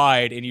 3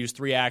 wide and use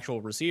 3 actual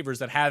receivers,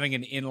 that having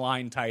an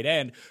inline tight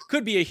end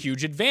could be a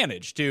huge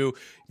advantage to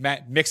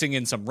mixing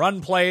in some run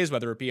plays,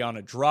 whether it be on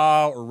a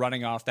draw or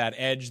running off that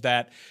edge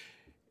that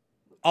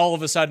all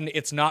of a sudden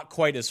it's not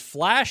quite as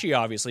flashy,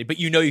 obviously, but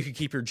you could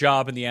keep your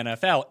job in the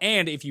NFL.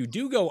 And if you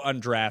do go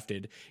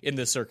undrafted in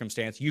this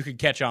circumstance, you could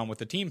catch on with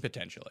the team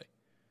potentially.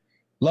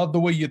 Love the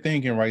way you're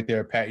thinking right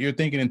there, Pat. You're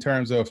thinking in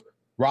terms of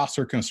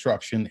roster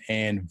construction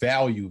and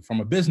value from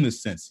a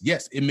business sense.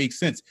 Yes, it makes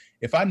sense.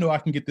 If I know I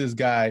can get this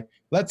guy,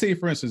 let's say,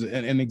 for instance,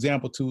 an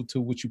example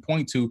to what you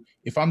point to,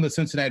 if I'm the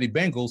Cincinnati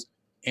Bengals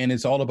and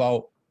it's all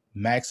about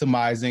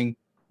maximizing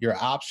your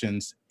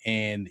options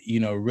and,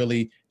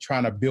 really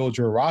trying to build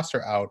your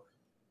roster out,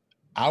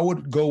 I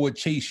would go with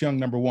Chase Young,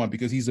 number 1,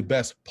 because he's the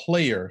best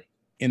player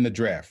in the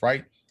draft,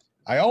 right?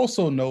 I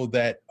also know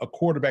that a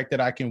quarterback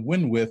that I can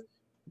win with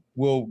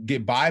will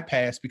get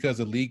bypassed because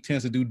the league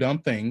tends to do dumb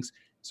things.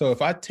 So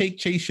if I take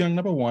Chase Young,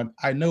 number 1,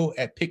 I know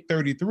at pick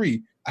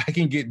 33, I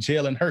can get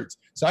Jalen Hurts.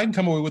 So I can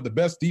come away with the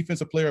best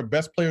defensive player,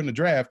 best player in the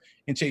draft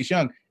in Chase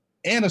Young,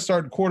 and a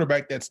starting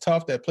quarterback that's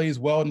tough, that plays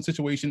well in the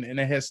situation, and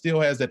that still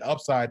has that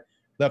upside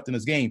left in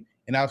his game.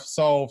 And I've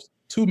solved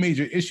 2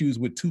 major issues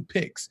with 2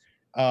 picks.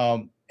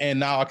 And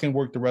now I can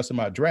work the rest of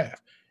my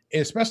draft,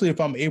 especially if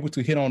I'm able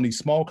to hit on these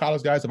small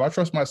college guys. If I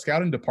trust my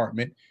scouting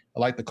department,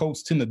 like the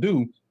coaches tend to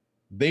do,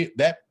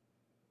 that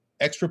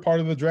extra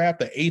part of the draft,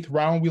 the 8th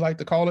round, we like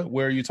to call it,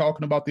 where you're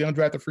talking about the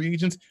undrafted free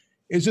agents,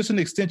 is just an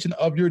extension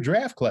of your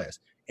draft class.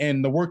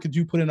 And the work that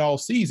you put in all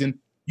season,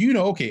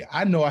 okay,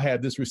 I know I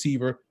have this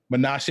receiver,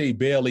 Menashe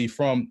Bailey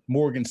from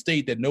Morgan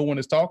State, that no one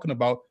is talking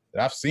about,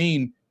 that I've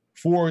seen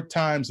 4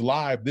 times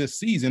live this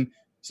season.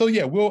 So,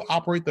 yeah, we'll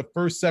operate the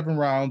first 7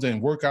 rounds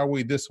and work our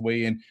way this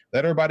way and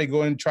let everybody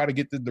go and try to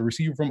get the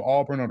receiver from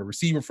Auburn or the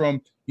receiver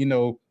from,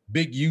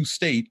 Big U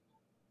State,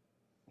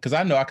 because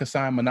I know I can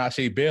sign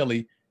Menashe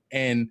Bailey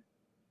and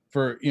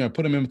put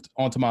him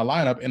onto my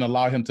lineup and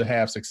allow him to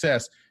have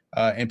success.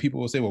 And people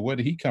will say, well, where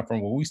did he come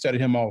from? Well, we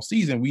studied him all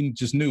season. We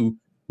just knew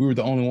we were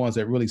the only ones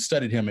that really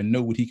studied him and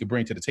know what he could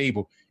bring to the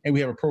table. And we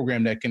have a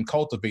program that can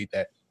cultivate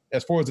that.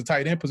 As far as the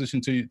tight end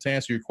position, to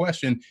answer your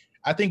question,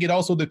 I think it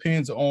also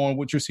depends on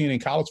what you're seeing in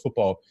college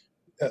football.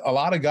 A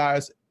lot of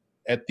guys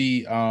at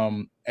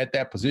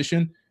that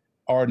position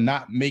are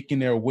not making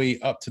their way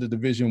up to the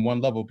Division I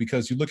level,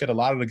 because you look at a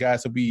lot of the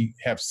guys that we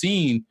have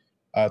seen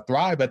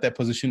thrive at that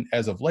position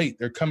as of late.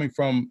 They're coming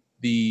from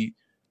the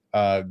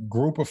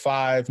Group of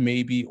 5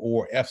 maybe,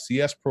 or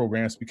FCS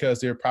programs, because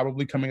they're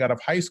probably coming out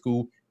of high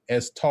school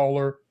as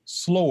taller,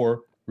 slower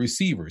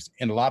receivers.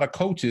 And a lot of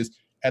coaches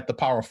at the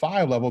Power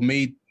 5 level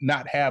may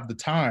not have the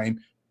time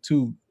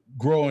to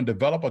grow and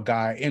develop a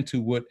guy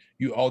into what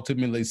you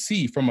ultimately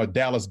see from a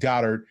Dallas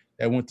Goedert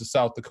that went to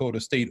South Dakota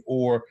State,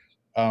 or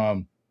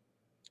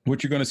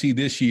what you're going to see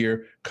this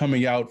year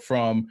coming out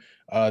from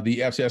the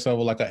FCS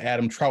level, like an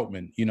Adam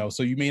Troutman,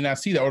 so you may not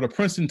see that, or the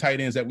Princeton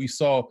tight ends that we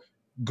saw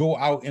go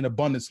out in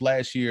abundance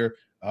last year.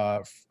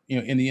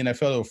 In the NFL,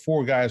 there are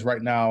 4 guys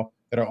right now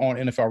that are on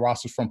NFL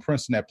rosters from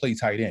Princeton that play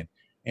tight end.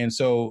 And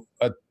so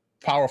a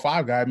Power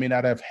 5 guy may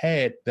not have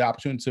had the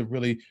opportunity to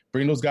really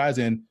bring those guys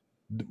in,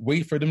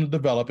 wait for them to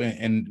develop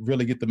and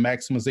really get the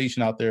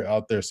maximization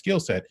out their skill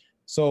set.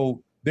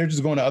 So they're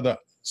just going to other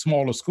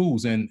smaller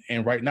schools. And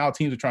right now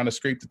teams are trying to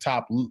scrape the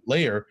top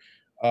layer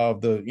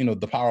of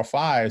the Power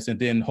Fives, and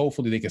then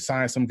hopefully they can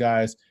sign some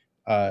guys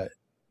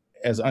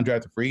as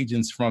undrafted free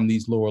agents from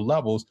these lower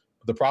levels.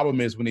 But the problem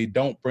is when they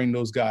don't bring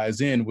those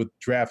guys in with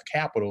draft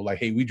capital, like,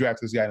 hey, we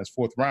drafted this guy in his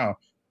 4th round,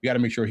 we got to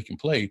make sure he can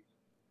play.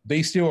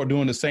 They still are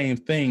doing the same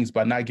things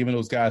by not giving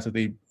those guys that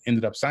they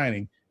ended up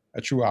signing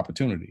a true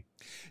opportunity.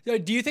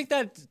 Do you think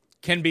that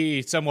can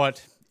be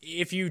somewhat,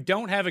 if you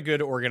don't have a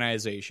good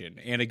organization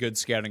and a good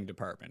scouting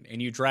department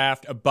and you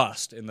draft a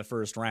bust in the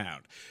 1st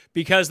round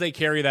because they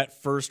carry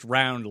that 1st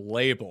round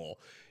label,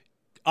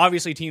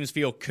 obviously teams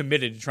feel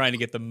committed to trying to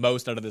get the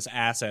most out of this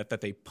asset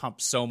that they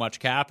pump so much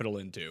capital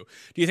into.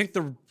 Do you think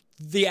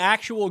the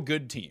actual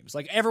good teams,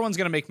 like, everyone's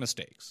going to make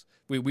mistakes?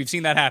 We've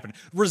seen that happen.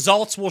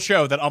 Results will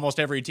show that almost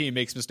every team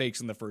makes mistakes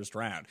in the 1st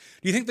round.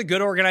 Do you think the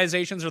good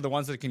organizations are the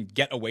ones that can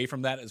get away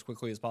from that as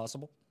quickly as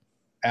possible?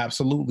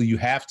 Absolutely. You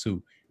have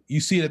to. You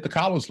see it at the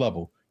college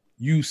level.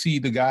 You see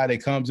the guy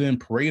that comes in,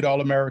 parade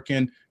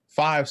All-American,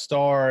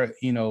 5-star,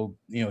 he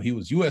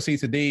was USA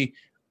Today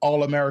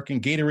All-American,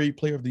 Gatorade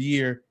Player of the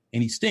Year,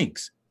 and he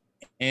stinks.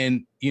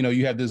 And,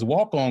 you have this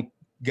walk-on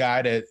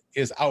guy that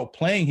is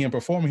outplaying him,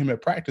 performing him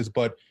at practice,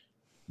 but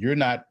you're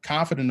not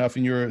confident enough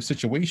in your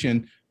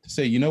situation to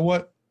say, you know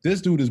what,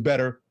 this dude is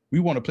better. We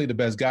want to play the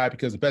best guy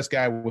because the best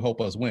guy will help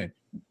us win.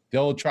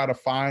 They'll try to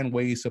find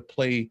ways to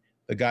play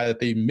the guy that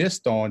they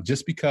missed on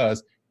just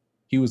because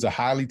he was a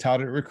highly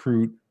touted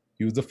recruit.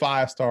 He was a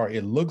 5-star.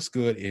 It looks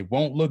good. It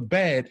won't look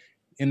bad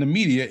in the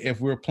media if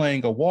we're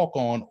playing a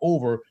walk-on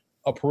over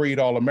a parade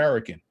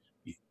All-American.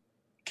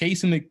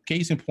 Case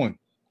in point,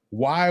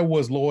 why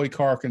was Lloyd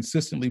Carr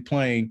consistently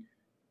playing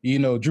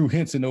Drew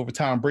Henson over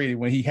Tom Brady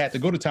when he had to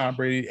go to Tom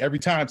Brady every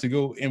time to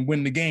go and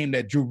win the game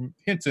that Drew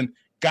Henson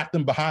got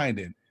them behind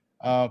in?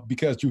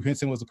 Because Drew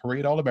Henson was a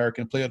parade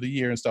All-American, Player of the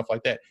Year, and stuff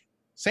like that.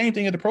 Same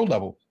thing at the pro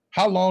level.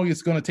 How long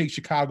is it going to take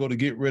Chicago to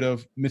get rid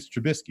of Mr.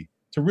 Trubisky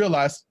to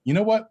realize, you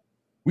know what?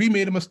 We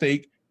made a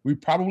mistake. We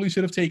probably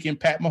should have taken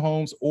Pat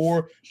Mahomes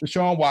or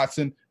Deshaun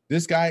Watson.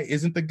 This guy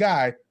isn't the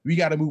guy. We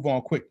got to move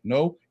on quick.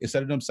 No,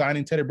 instead of them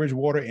signing Teddy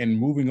Bridgewater and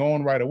moving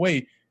on right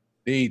away,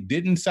 they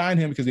didn't sign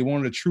him because they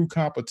wanted a true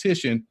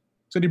competition.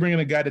 So they bring in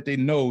a guy that they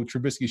know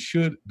Trubisky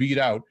should beat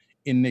out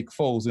in Nick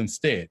Foles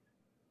instead.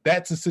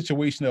 That's a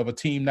situation of a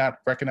team not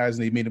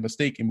recognizing they made a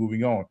mistake and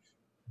moving on.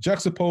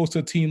 Juxtaposed to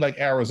a team like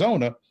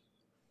Arizona,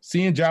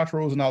 seeing Josh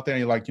Rosen out there and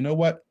you're like, you know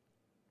what?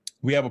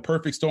 We have a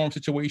perfect storm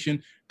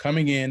situation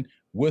coming in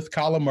with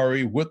Kyler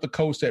Murray, with the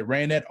coach that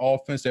ran that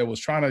offense that was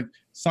trying to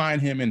sign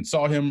him and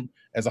saw him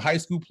as a high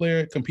school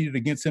player, competed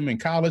against him in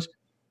college.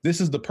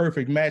 This is the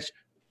perfect match.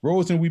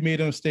 Rosen, we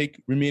made a mistake.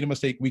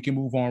 We can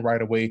move on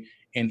right away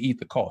and eat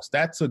the cost.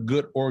 That's a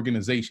good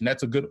organization.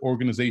 That's a good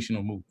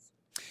organizational move.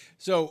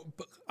 So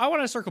I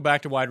want to circle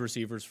back to wide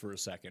receivers for a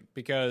second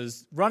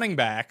because running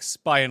backs,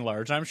 by and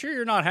large, I'm sure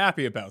you're not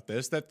happy about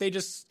this, that they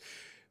just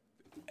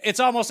 – it's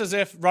almost as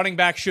if running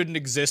backs shouldn't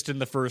exist in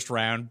the 1st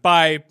round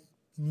by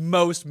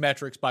most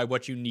metrics, by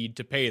what you need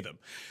to pay them.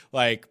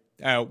 Like,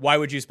 why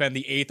would you spend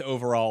the 8th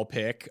overall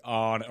pick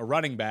on a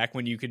running back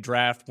when you could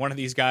draft one of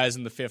these guys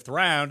in the 5th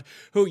round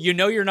who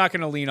you're not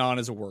going to lean on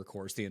as a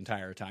workhorse the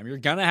entire time? You're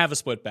going to have a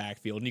split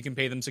backfield, and you can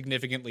pay them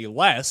significantly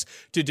less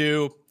to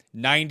do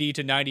 90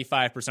 to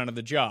 95% of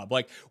the job.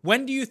 Like,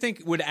 when do you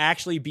think would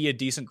actually be a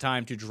decent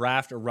time to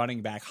draft a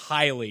running back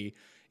highly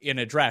in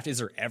a draft? Is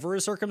there ever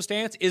a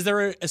circumstance? Is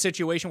there a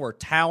situation where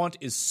talent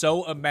is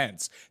so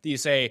immense that you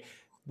say,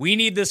 we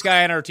need this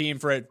guy on our team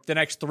for the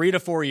next 3 to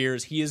 4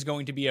 years. He is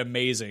going to be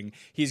amazing.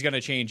 He's going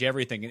to change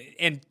everything.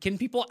 And can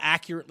people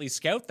accurately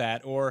scout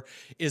that, or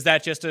is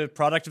that just a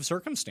product of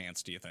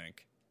circumstance, do you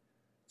think?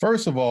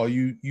 First of all,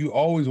 you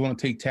always want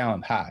to take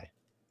talent high.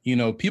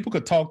 People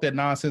could talk that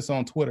nonsense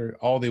on Twitter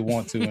all they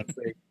want to and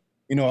say,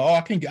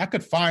 I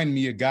could find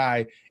me a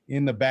guy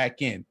in the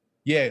back end.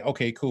 Yeah,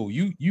 okay, cool.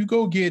 You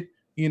go get,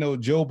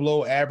 Joe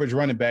Blow, average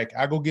running back.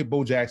 I go get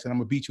Bo Jackson. I'm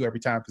going to beat you every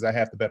time because I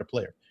have the better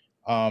player.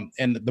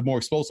 And the more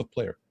explosive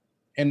player.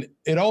 And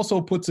it also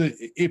puts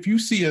if you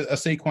see a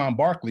Saquon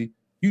Barkley,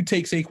 you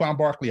take Saquon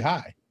Barkley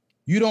high.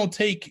 You don't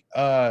take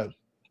the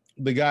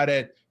guy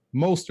that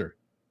Mostert,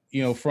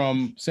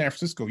 from San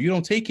Francisco. You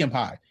don't take him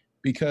high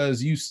because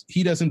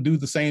he doesn't do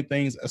the same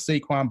things a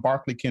Saquon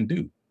Barkley can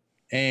do.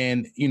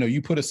 And,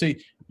 you put a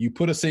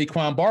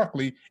Saquon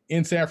Barkley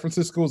in San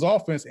Francisco's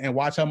offense and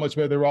watch how much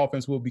better their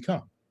offense will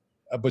become.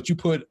 But you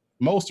put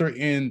Mostert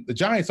in the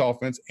Giants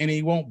offense and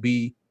he won't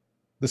be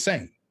the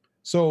same.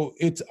 So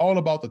it's all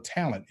about the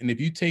talent. And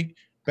if you take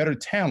better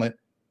talent,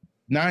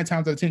 9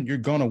 times out of 10, you're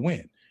going to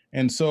win.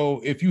 And so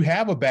if you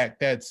have a back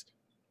that's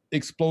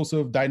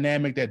explosive,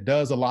 dynamic, that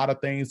does a lot of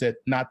things that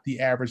not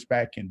the average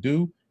back can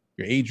do,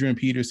 your Adrian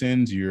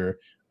Petersons, your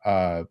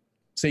Saquon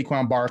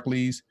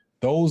Barkleys,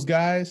 those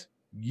guys,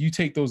 you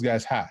take those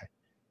guys high.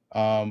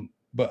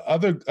 But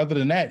other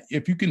than that,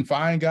 if you can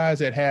find guys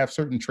that have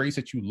certain traits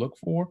that you look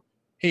for,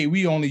 hey,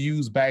 we only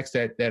use backs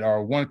that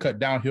are one-cut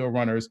downhill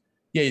runners.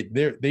 Yeah,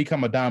 they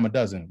come a dime a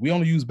dozen. We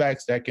only use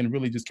backs that can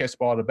really just catch the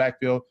ball in the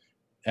backfield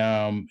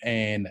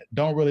and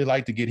don't really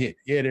like to get hit.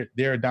 Yeah,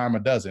 they're a dime a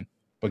dozen.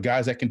 But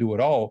guys that can do it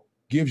all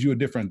gives you a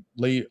different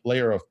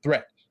layer of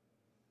threat.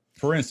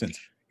 For instance,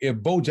 if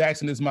Bo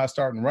Jackson is my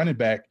starting running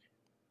back,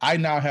 I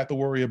now have to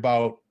worry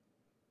about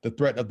the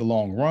threat of the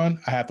long run.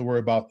 I have to worry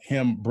about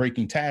him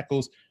breaking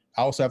tackles.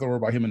 I also have to worry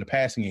about him in the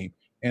passing game.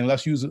 And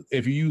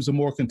if you use a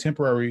more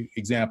contemporary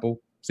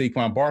example,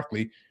 Saquon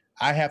Barkley,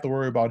 I have to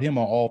worry about him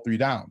on all 3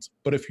 downs.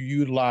 But if you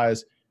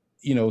utilize,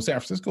 San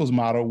Francisco's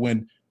model,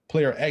 when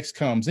player X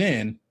comes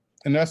in,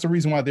 and that's the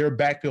reason why their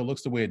backfield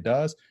looks the way it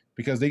does,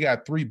 because they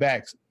got 3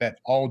 backs that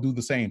all do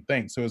the same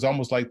thing. So it's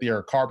almost like they are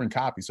a carbon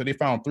copy. So they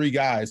found 3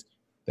 guys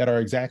that are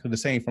exactly the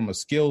same from a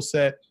skill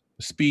set,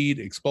 speed,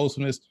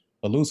 explosiveness,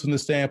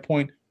 elusiveness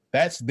standpoint.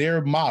 That's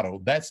their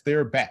model. That's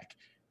their back.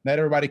 Not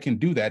everybody can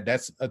do that.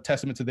 That's a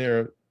testament to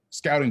their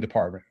scouting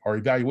department or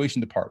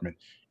evaluation department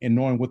and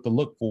knowing what to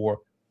look for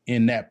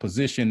in that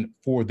position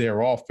for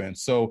their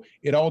offense. So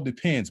it all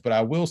depends. But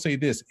I will say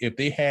this, if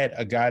they had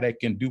a guy that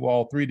can do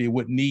all 3, they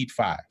wouldn't need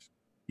 5,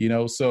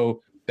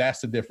 so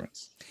that's the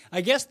difference.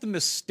 I guess the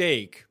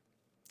mistake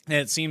that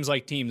it seems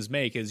like teams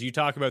make is you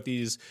talk about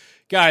these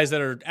guys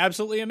that are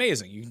absolutely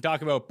amazing. You can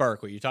talk about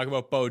Barkley. You talk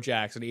about Bo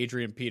Jackson,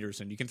 Adrian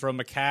Peterson. You can throw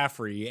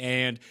McCaffrey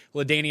and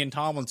LaDainian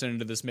Tomlinson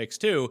into this mix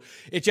too.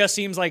 It just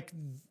seems like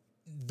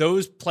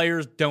those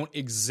players don't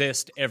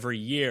exist every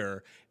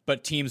year,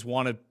 but teams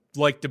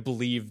like to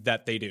believe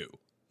that they do.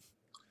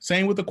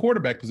 Same with the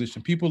quarterback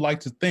position. People like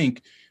to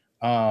think,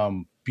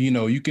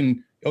 you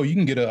can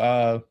get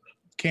a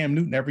Cam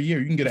Newton every year.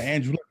 You can get an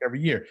Andrew Luck every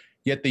year.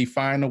 Yet they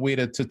find a way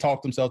to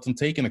talk themselves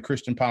into taking the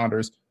Christian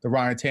Pounders, the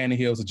Ryan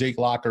Tannehills, the Jake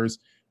Lockers,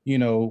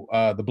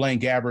 the Blaine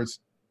Gabberts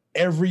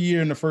every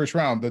year in the first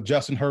round, the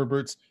Justin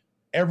Herberts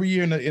every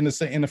year in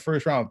the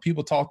first round.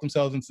 People talk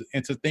themselves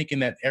into thinking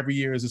that every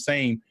year is the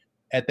same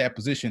at that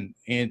position.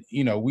 And,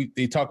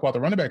 they talk about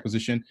the running back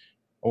position,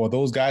 or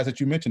those guys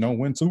that you mentioned don't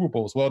win Super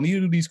Bowls. Well,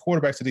 neither of these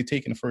quarterbacks that they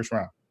take in the first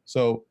round.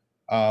 So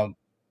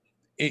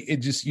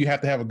you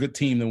have to have a good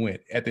team to win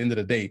at the end of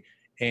the day.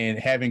 And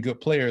having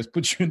good players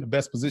puts you in the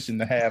best position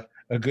to have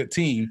a good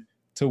team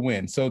to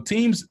win. So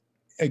teams,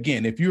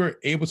 again, if you're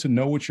able to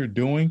know what you're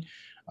doing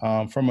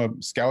from a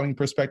scouting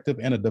perspective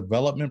and a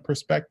development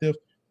perspective,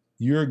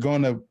 you're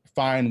going to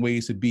find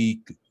ways to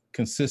be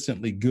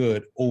consistently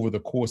good over the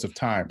course of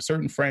time.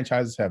 Certain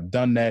franchises have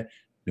done that.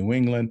 New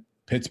England,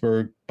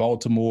 Pittsburgh,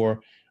 Baltimore,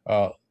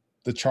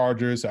 the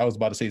Chargers. I was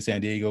about to say San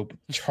Diego,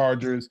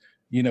 Chargers.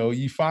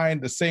 You find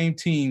the same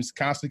teams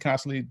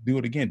constantly do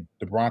it again.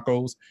 The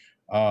Broncos.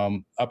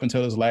 Up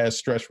until this last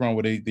stretch run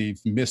where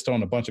they've missed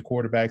on a bunch of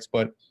quarterbacks.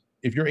 But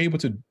if you're able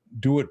to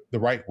do it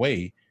the right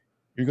way,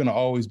 you're going to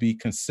always be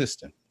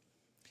consistent.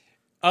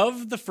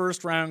 Of the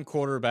first-round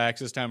quarterbacks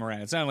this time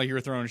around, it sounded like you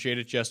were throwing shade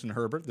at Justin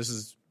Herbert. This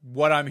is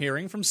what I'm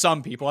hearing from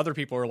some people. Other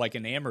people are,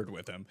 enamored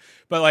with him.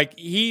 But,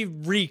 he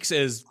reeks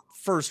as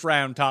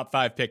first-round top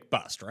 5 pick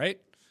bust, right?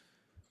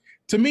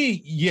 To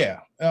me,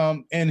 yeah.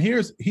 And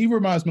he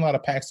reminds me a lot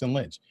of Paxton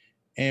Lynch.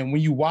 And when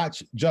you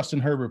watch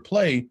Justin Herbert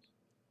play,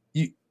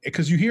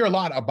 because you hear a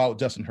lot about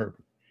Justin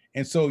Herbert.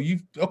 And so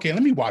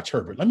let me watch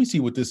Herbert. Let me see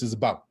what this is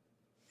about.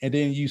 And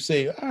then you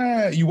say,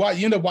 you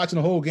end up watching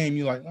the whole game.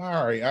 You're like,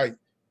 all right.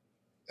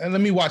 And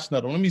let me watch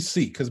another one. Let me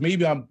see, because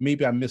maybe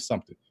I missed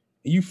something.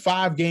 And you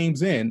 5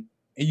 games in,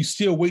 and you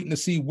still waiting to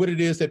see what it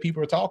is that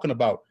people are talking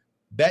about.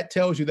 That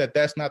tells you that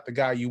that's not the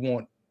guy you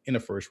want in the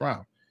first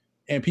round.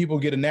 And people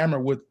get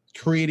enamored with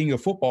creating a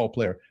football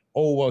player.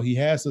 Oh, well, he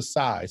has the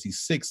size. He's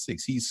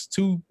 6'6". He's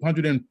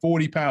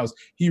 240 pounds.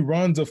 He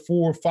runs a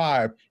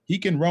 4.5. He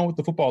can run with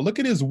the football. Look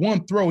at his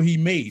one throw he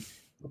made.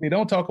 What they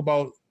don't talk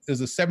about is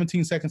the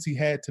 17 seconds he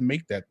had to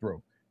make that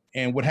throw.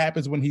 And what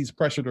happens when he's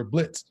pressured or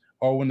blitzed,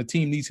 or when the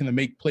team needs him to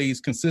make plays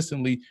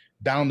consistently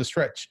down the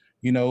stretch.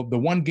 The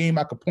one game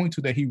I could point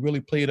to that he really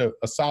played a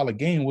solid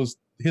game was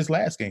his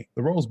last game,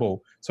 the Rose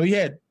Bowl. So he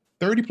had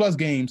 30-plus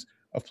games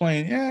of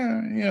playing,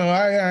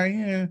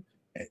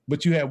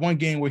 but you had one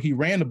game where he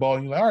ran the ball,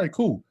 and you're like, all right,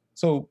 cool.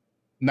 So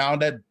now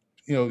that,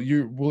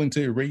 you're willing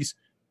to erase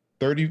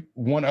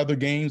 31 other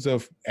games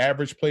of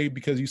average play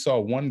because you saw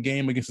one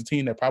game against a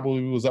team that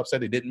probably was upset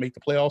they didn't make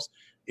the playoffs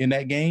in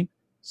that game.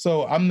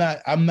 So I'm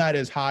not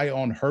as high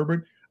on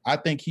Herbert. I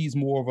think he's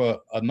more of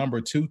a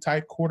number 2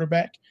 type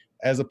quarterback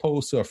as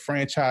opposed to a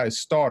franchise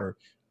starter.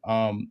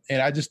 And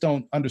I just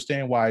don't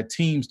understand why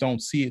teams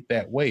don't see it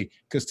that way,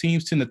 because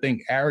teams tend to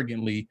think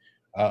arrogantly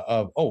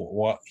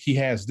he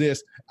has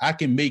this. I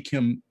can make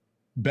him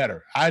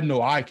better. I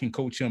know I can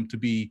coach him to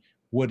be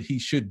what he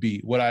should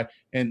be.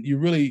 And you're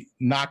really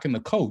knocking the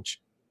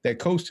coach that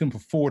coached him for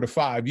 4 to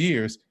 5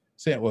 years,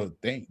 saying, well,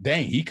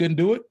 dang, he couldn't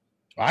do it.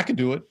 I could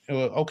do it.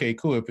 Well, okay,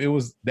 cool. If it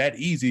was that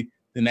easy,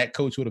 then that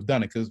coach would have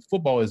done it, because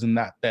football is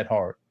not that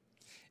hard.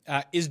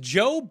 Is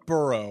Joe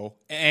Burrow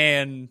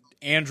and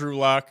Andrew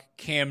Luck,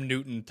 Cam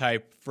Newton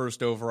type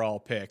first overall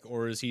pick,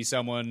 or is he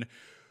someone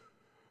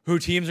who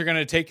teams are going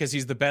to take because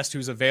he's the best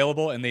who's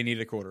available and they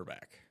need a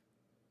quarterback?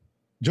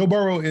 Joe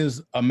Burrow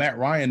is a Matt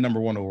Ryan number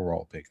 1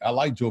 overall pick. I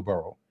like Joe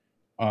Burrow.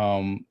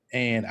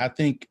 And I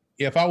think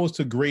if I was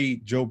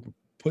to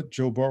put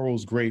Joe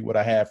Burrow's grade, what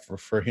I have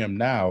for him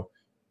now,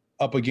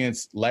 up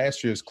against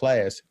last year's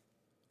class,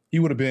 he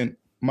would have been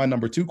my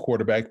number 2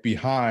 quarterback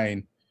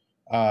behind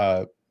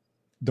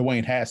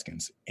Dwayne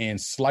Haskins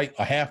and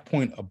a half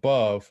point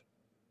above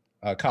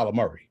Kyler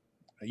Murray.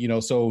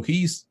 So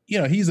he's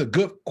a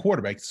good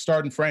quarterback,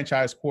 starting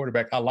franchise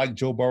quarterback. I like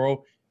Joe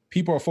Burrow.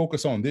 People are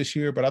focused on this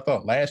year, but I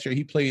thought last year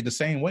he played the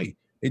same way.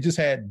 They just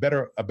had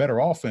a better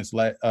offense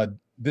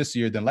this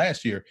year than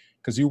last year,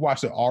 because you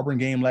watched the Auburn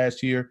game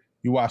last year.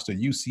 You watched the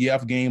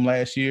UCF game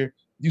last year.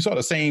 You saw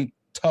the same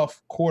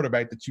tough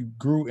quarterback that you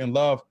grew and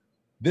loved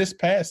this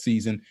past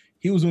season.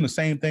 He was doing the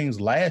same things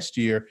last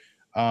year.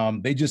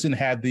 They just didn't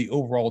have the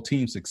overall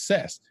team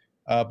success.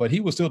 But he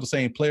was still the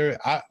same player.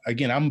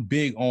 I'm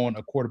big on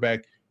a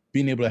quarterback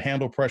being able to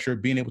handle pressure,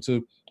 being able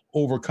to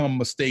overcome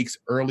mistakes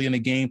early in the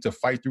game to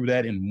fight through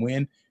that and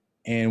win.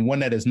 And one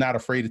that is not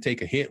afraid to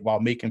take a hit while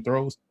making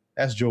throws.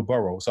 That's Joe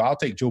Burrow. So I'll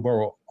take Joe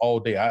Burrow all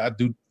day. I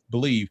do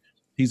believe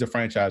he's a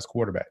franchise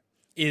quarterback.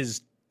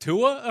 Is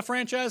Tua a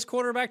franchise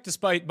quarterback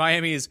despite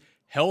Miami's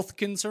health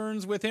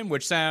concerns with him,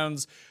 which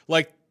sounds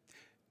like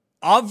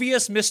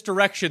obvious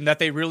misdirection that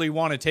they really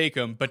want to take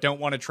him but don't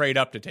want to trade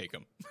up to take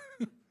him?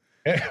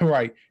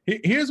 Right.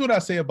 Here's what I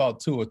say about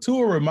Tua.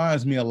 Tua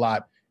reminds me a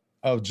lot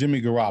of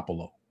Jimmy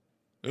Garoppolo.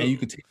 And you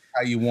can take it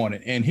how you want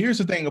it. And here's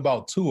the thing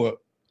about Tua,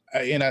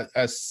 and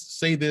I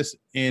say this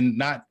in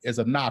not as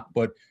a knock,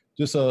 but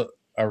just a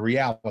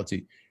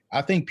reality.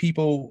 I think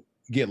people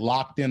get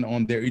locked in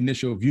on their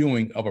initial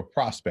viewing of a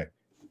prospect.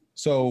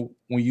 So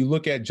when you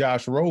look at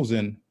Josh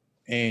Rosen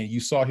and you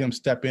saw him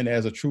step in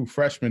as a true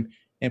freshman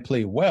and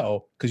play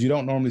well, because you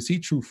don't normally see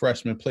true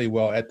freshmen play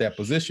well at that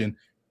position,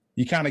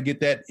 you kind of get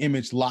that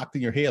image locked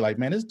in your head like,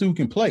 man, this dude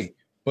can play.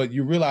 But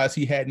you realize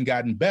he hadn't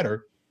gotten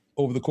better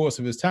over the course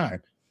of his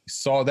time. You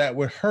saw that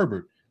with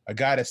Herbert, a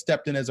guy that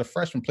stepped in as a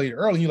freshman, played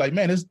early. You're like,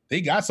 man,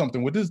 they got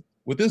something with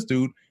this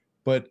dude.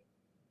 But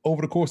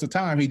over the course of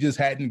time, he just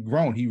hadn't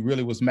grown. He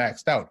really was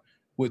maxed out.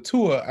 With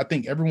Tua, I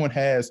think everyone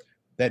has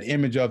that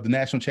image of the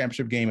national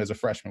championship game as a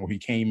freshman where he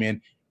came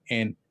in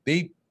and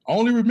they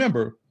only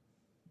remember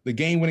the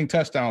game-winning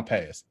touchdown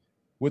pass.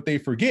 What they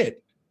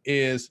forget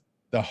is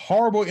the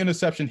horrible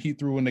interception he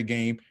threw in the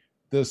game,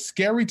 the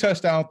scary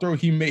touchdown throw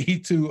he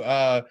made to,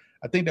 I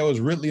think that was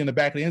Ridley in the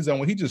back of the end zone,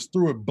 when he just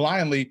threw it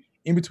blindly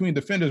in between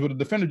defenders, where the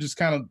defender just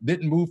kind of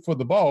didn't move for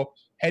the ball.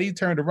 Had he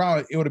turned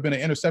around, it would have been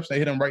an interception that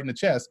hit him right in the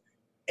chest.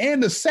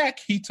 And the sack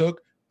he took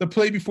the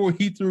play before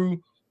he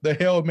threw the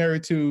Hail Mary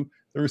to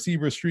the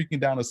receiver streaking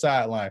down the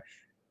sideline.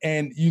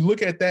 And you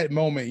look at that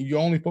moment, you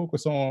only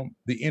focus on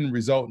the end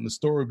result and the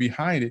story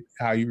behind it,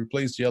 how you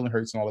replaced Jalen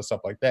Hurts and all that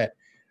stuff like that.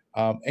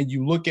 And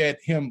you look at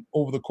him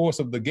over the course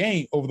of the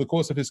game, over the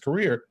course of his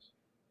career,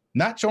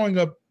 not showing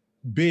up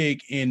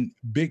big in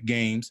big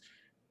games,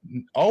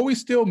 always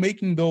still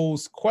making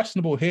those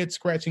questionable head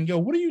scratching. Yo,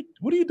 what are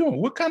you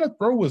doing? What kind of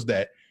throw was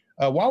that?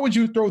 Why would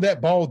you throw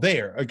that ball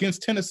there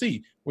against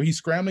Tennessee, where he's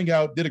scrambling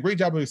out, did a great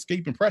job of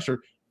escaping pressure,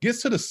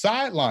 gets to the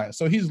sideline.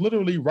 So he's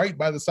literally right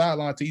by the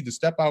sideline to either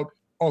step out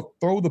or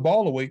throw the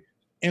ball away,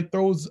 and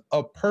throws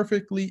a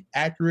perfectly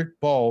accurate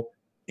ball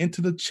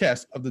into the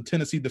chest of the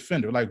Tennessee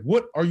defender. Like,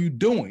 what are you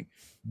doing?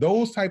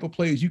 Those type of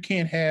plays you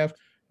can't have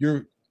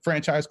your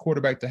franchise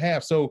quarterback to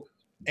have. So,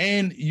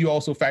 and you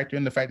also factor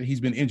in the fact that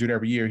he's been injured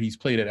every year he's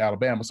played at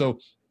Alabama. So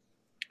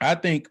I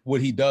think what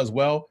he does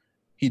well,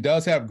 he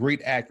does have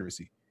great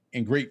accuracy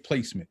and great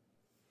placement.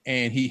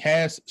 And he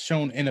has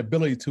shown an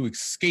ability to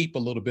escape a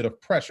little bit of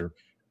pressure.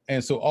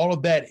 And so all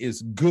of that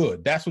is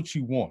good. That's what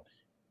you want.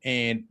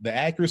 And the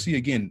accuracy,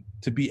 again,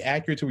 to be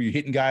accurate to where you're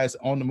hitting guys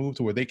on the move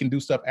to where they can do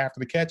stuff after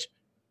the catch,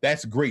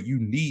 that's great. You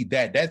need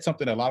that. That's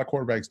something that a lot of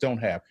quarterbacks don't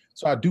have.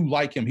 So I do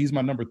like him. He's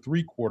my number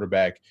 3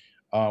 quarterback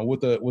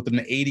with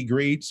an 80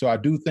 grade. So I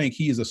do think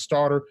he is a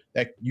starter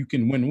that you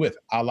can win with,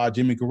 a la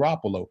Jimmy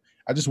Garoppolo.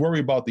 I just worry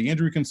about the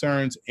injury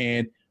concerns,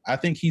 and I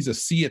think he's a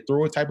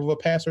see-it-throw type of a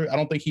passer. I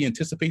don't think he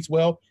anticipates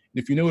well.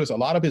 And if you notice, a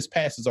lot of his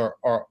passes are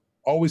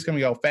always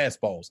coming out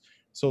fastballs.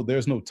 So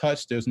there's no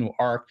touch, there's no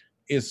arc.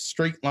 It's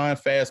straight line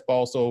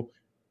fastball. So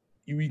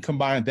you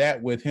combine that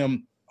with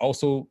him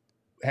also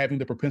having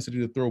the propensity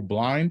to throw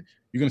blind,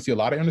 you're going to see a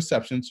lot of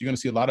interceptions. You're going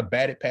to see a lot of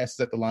batted passes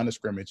at the line of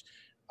scrimmage.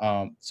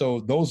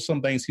 So those are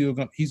some things he's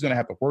going to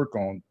have to work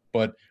on.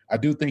 But I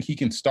do think he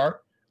can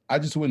start. I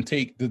just wouldn't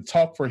take the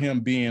talk for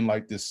him being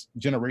like this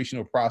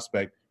generational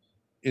prospect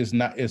is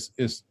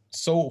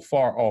so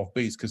far off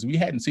base, because we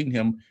hadn't seen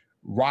him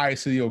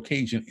rise to the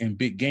occasion in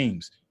big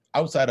games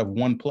outside of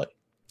one play.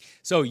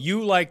 So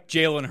you like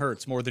Jalen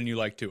Hurts more than you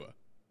like Tua?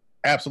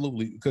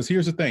 Absolutely. Because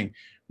here's the thing.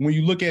 When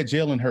you look at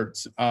Jalen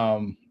Hurts,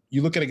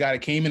 you look at a guy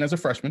that came in as a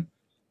freshman,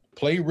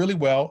 played really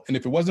well. And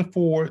if it wasn't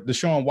for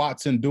Deshaun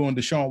Watson doing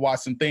Deshaun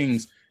Watson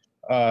things,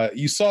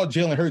 you saw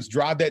Jalen Hurts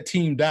drive that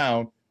team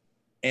down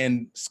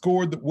and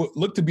scored what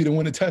looked to be the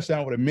winning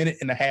touchdown with 1.5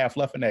 minutes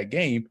left in that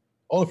game,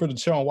 only for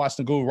Deshaun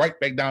Watson to go right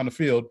back down the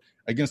field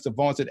against the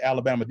vaunted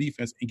Alabama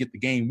defense and get the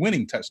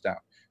game-winning touchdown.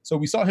 So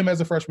we saw him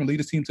as a freshman lead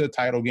his team to a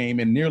title game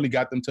and nearly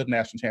got them to the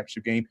national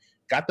championship game,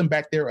 got them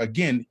back there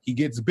again. He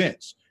gets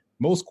benched.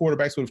 Most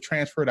quarterbacks would have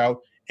transferred out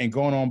and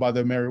gone on by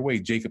their merry way,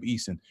 Jacob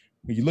Eason.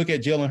 When you look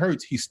at Jalen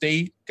Hurts, he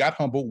stayed, got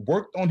humble,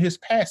 worked on his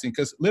passing,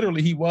 because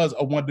literally he was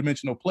a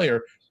one-dimensional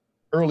player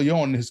early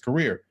on in his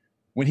career.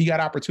 when he got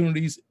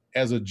opportunities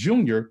as a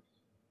junior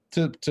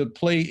to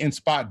play in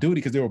spot duty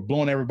because they were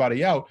blowing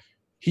everybody out,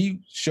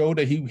 he showed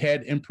that he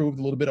had improved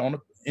a little bit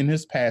in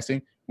his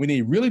passing. When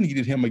they really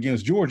needed him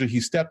against Georgia, he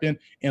stepped in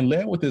and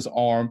led with his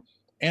arm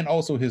and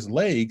also his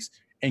legs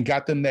and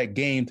got them that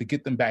game to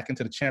get them back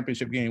into the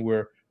championship game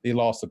where they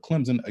lost to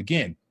Clemson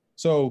again.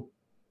 So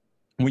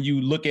when you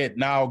look at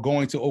now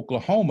going to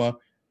Oklahoma,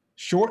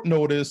 short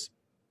notice,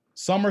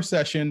 summer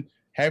session,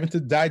 having to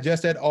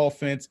digest that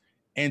offense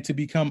and to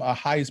become a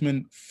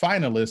Heisman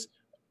finalist,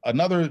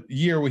 another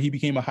year where he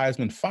became a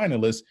Heisman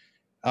finalist,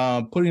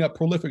 putting up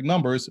prolific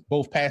numbers,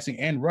 both passing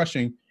and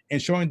rushing,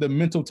 and showing the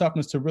mental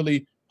toughness to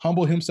really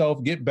humble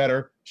himself, get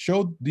better,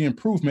 show the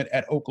improvement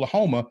at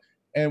Oklahoma.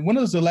 And when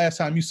was the last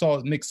time you saw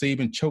Nick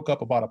Saban choke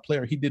up about a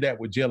player? He did that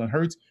with Jalen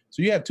Hurts.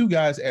 So you have two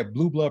guys at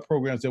blue blood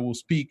programs that will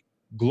speak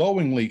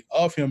glowingly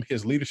of him,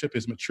 his leadership,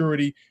 his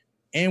maturity.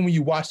 And when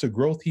you watch the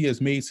growth he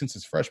has made since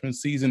his freshman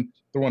season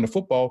throwing the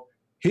football,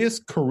 his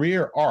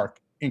career arc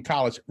in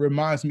college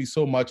reminds me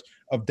so much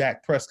of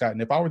Dak Prescott.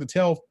 And if I were to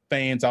tell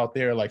fans out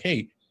there, like,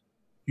 hey,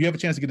 you have a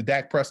chance to get a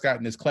Dak Prescott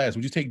in this class,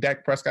 would you take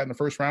Dak Prescott in the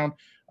first round,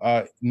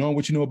 knowing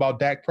what you know about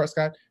Dak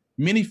Prescott?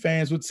 Many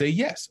fans would say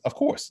yes, of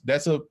course.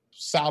 That's a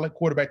solid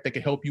quarterback that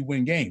can help you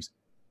win games.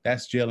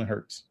 That's Jalen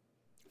Hurts.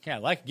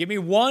 Yeah, give me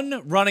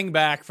one running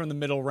back from the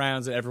middle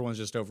rounds that everyone's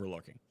just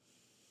overlooking.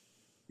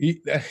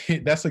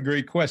 That's a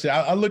great question.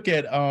 I look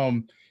at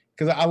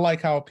because I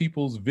like how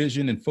people's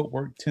vision and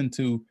footwork tend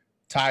to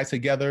tie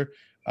together,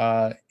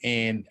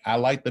 and I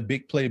like the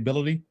big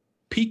playability.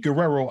 Pete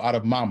Guerrero out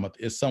of Monmouth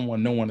is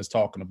someone no one is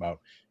talking about.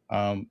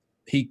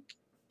 He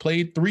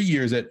played 3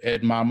 years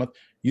at Monmouth.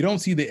 You don't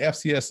see the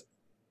FCS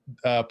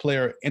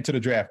player enter the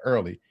draft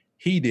early.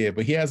 He did,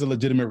 but he has a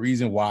legitimate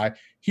reason why.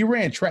 He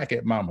ran track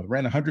at Monmouth,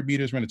 ran 100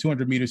 meters, ran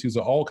 200 meters. He was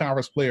an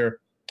all-conference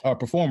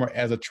performer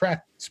as a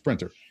track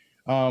sprinter,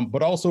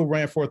 but also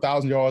ran for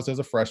 1,000 yards as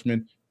a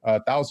freshman,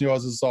 1,000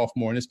 yards as a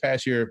sophomore, and this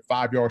past year,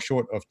 5 yards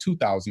short of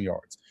 2,000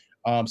 yards.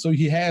 So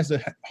he has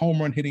the home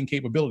run hitting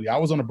capability. I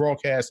was on the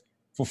broadcast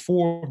for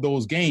 4 of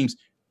those games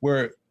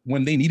where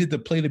when they needed the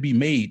play to be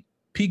made,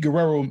 Pete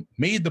Guerrero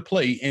made the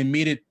play and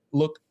made it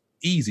look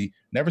easy.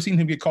 Never seen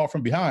him get caught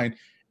from behind.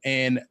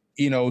 And,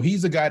 you know,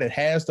 he's a guy that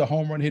has the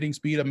home run hitting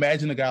speed.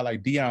 Imagine a guy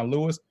like Deion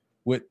Lewis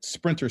with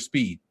sprinter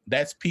speed.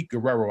 That's Pete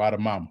Guerrero out of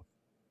Monmouth.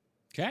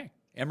 Okay.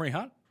 Emory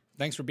Hunt,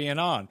 thanks for being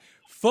on.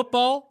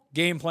 Football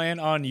Game Plan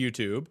on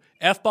YouTube,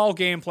 F-Ball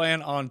Game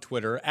Plan on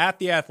Twitter, at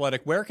The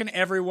Athletic. Where can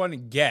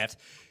everyone get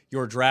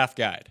your draft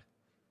guide?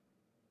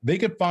 They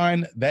could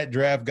find that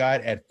draft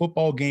guide at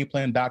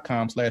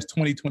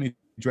footballgameplan.com/2020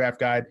 draft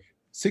guide.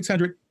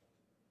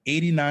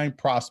 689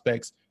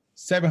 prospects,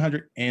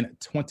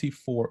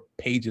 724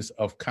 pages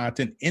of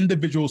content,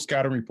 individual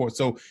scouting reports.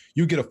 So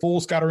you get a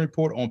full scouting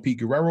report on Pete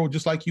Guerrero,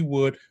 just like you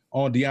would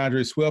on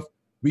DeAndre Swift.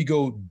 We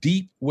go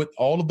deep with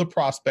all of the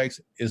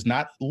prospects. It's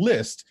not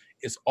list.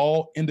 It's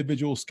all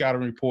individual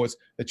scouting reports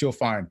that you'll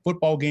find.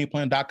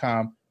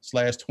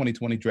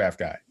 footballgameplan.com/2020 draft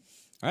guide.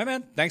 All right,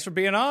 man. Thanks for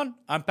being on.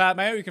 I'm Pat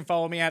Mayo. You can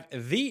follow me at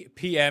the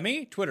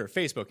PME, Twitter,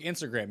 Facebook,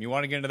 Instagram. You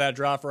want to get into that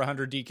draw for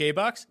 100 DK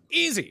bucks?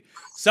 Easy.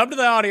 Sub to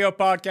the audio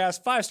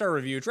podcast, 5-star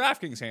review,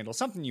 DraftKings handle,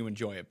 something you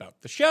enjoy about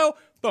the show.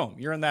 Boom,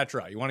 you're in that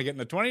draw. You want to get in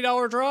the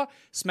 $20 draw?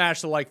 Smash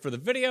the like for the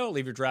video.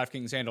 Leave your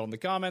DraftKings handle in the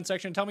comment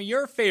section. Tell me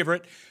your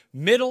favorite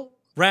middle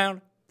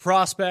round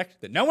prospect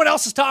that no one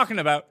else is talking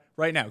about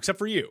right now, except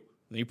for you.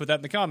 Then you put that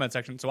in the comment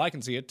section so I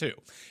can see it too.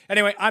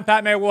 Anyway, I'm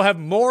Pat Mayo. We'll have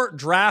more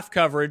draft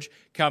coverage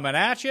coming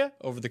at you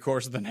over the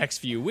course of the next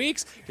few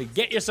weeks to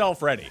get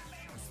yourself ready.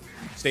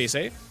 Stay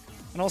safe,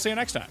 and I'll see you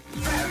next time.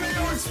 Pat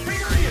Mayo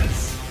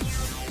Experience!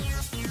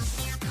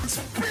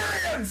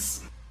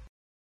 Experience!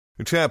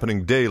 It's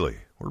happening daily.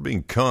 We're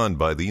being conned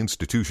by the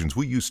institutions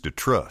we used to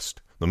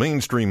trust. The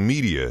mainstream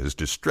media is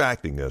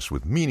distracting us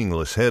with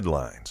meaningless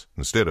headlines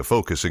instead of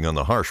focusing on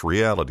the harsh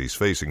realities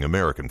facing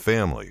American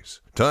families.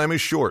 Time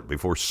is short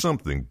before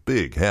something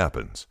big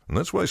happens, and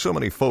that's why so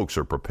many folks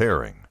are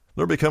preparing.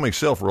 They're becoming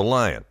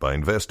self-reliant by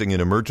investing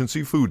in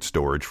emergency food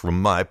storage from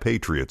My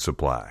Patriot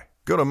Supply.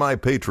 Go to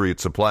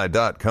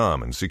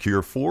MyPatriotSupply.com and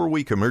secure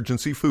 4-week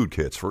emergency food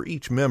kits for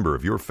each member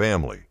of your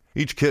family.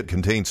 Each kit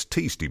contains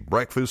tasty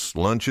breakfasts,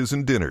 lunches,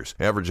 and dinners,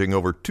 averaging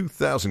over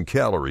 2,000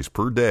 calories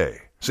per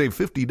day. Save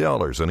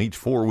 $50 on each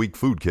 4-week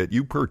food kit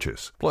you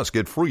purchase. Plus,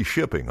 get free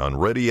shipping on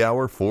Ready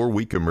Hour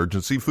 4-week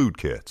emergency food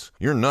kits.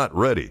 You're not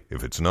ready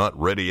if it's not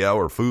Ready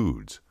Hour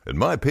Foods. At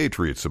My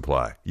Patriot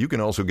Supply, you can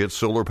also get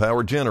solar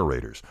power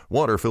generators,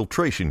 water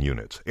filtration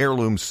units,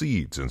 heirloom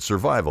seeds, and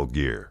survival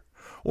gear.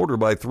 Order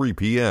by 3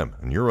 p.m.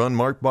 and your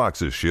unmarked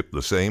boxes ship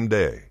the same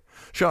day.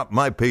 Shop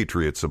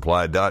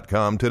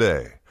MyPatriotSupply.com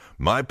today.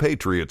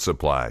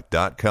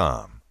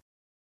 MyPatriotSupply.com.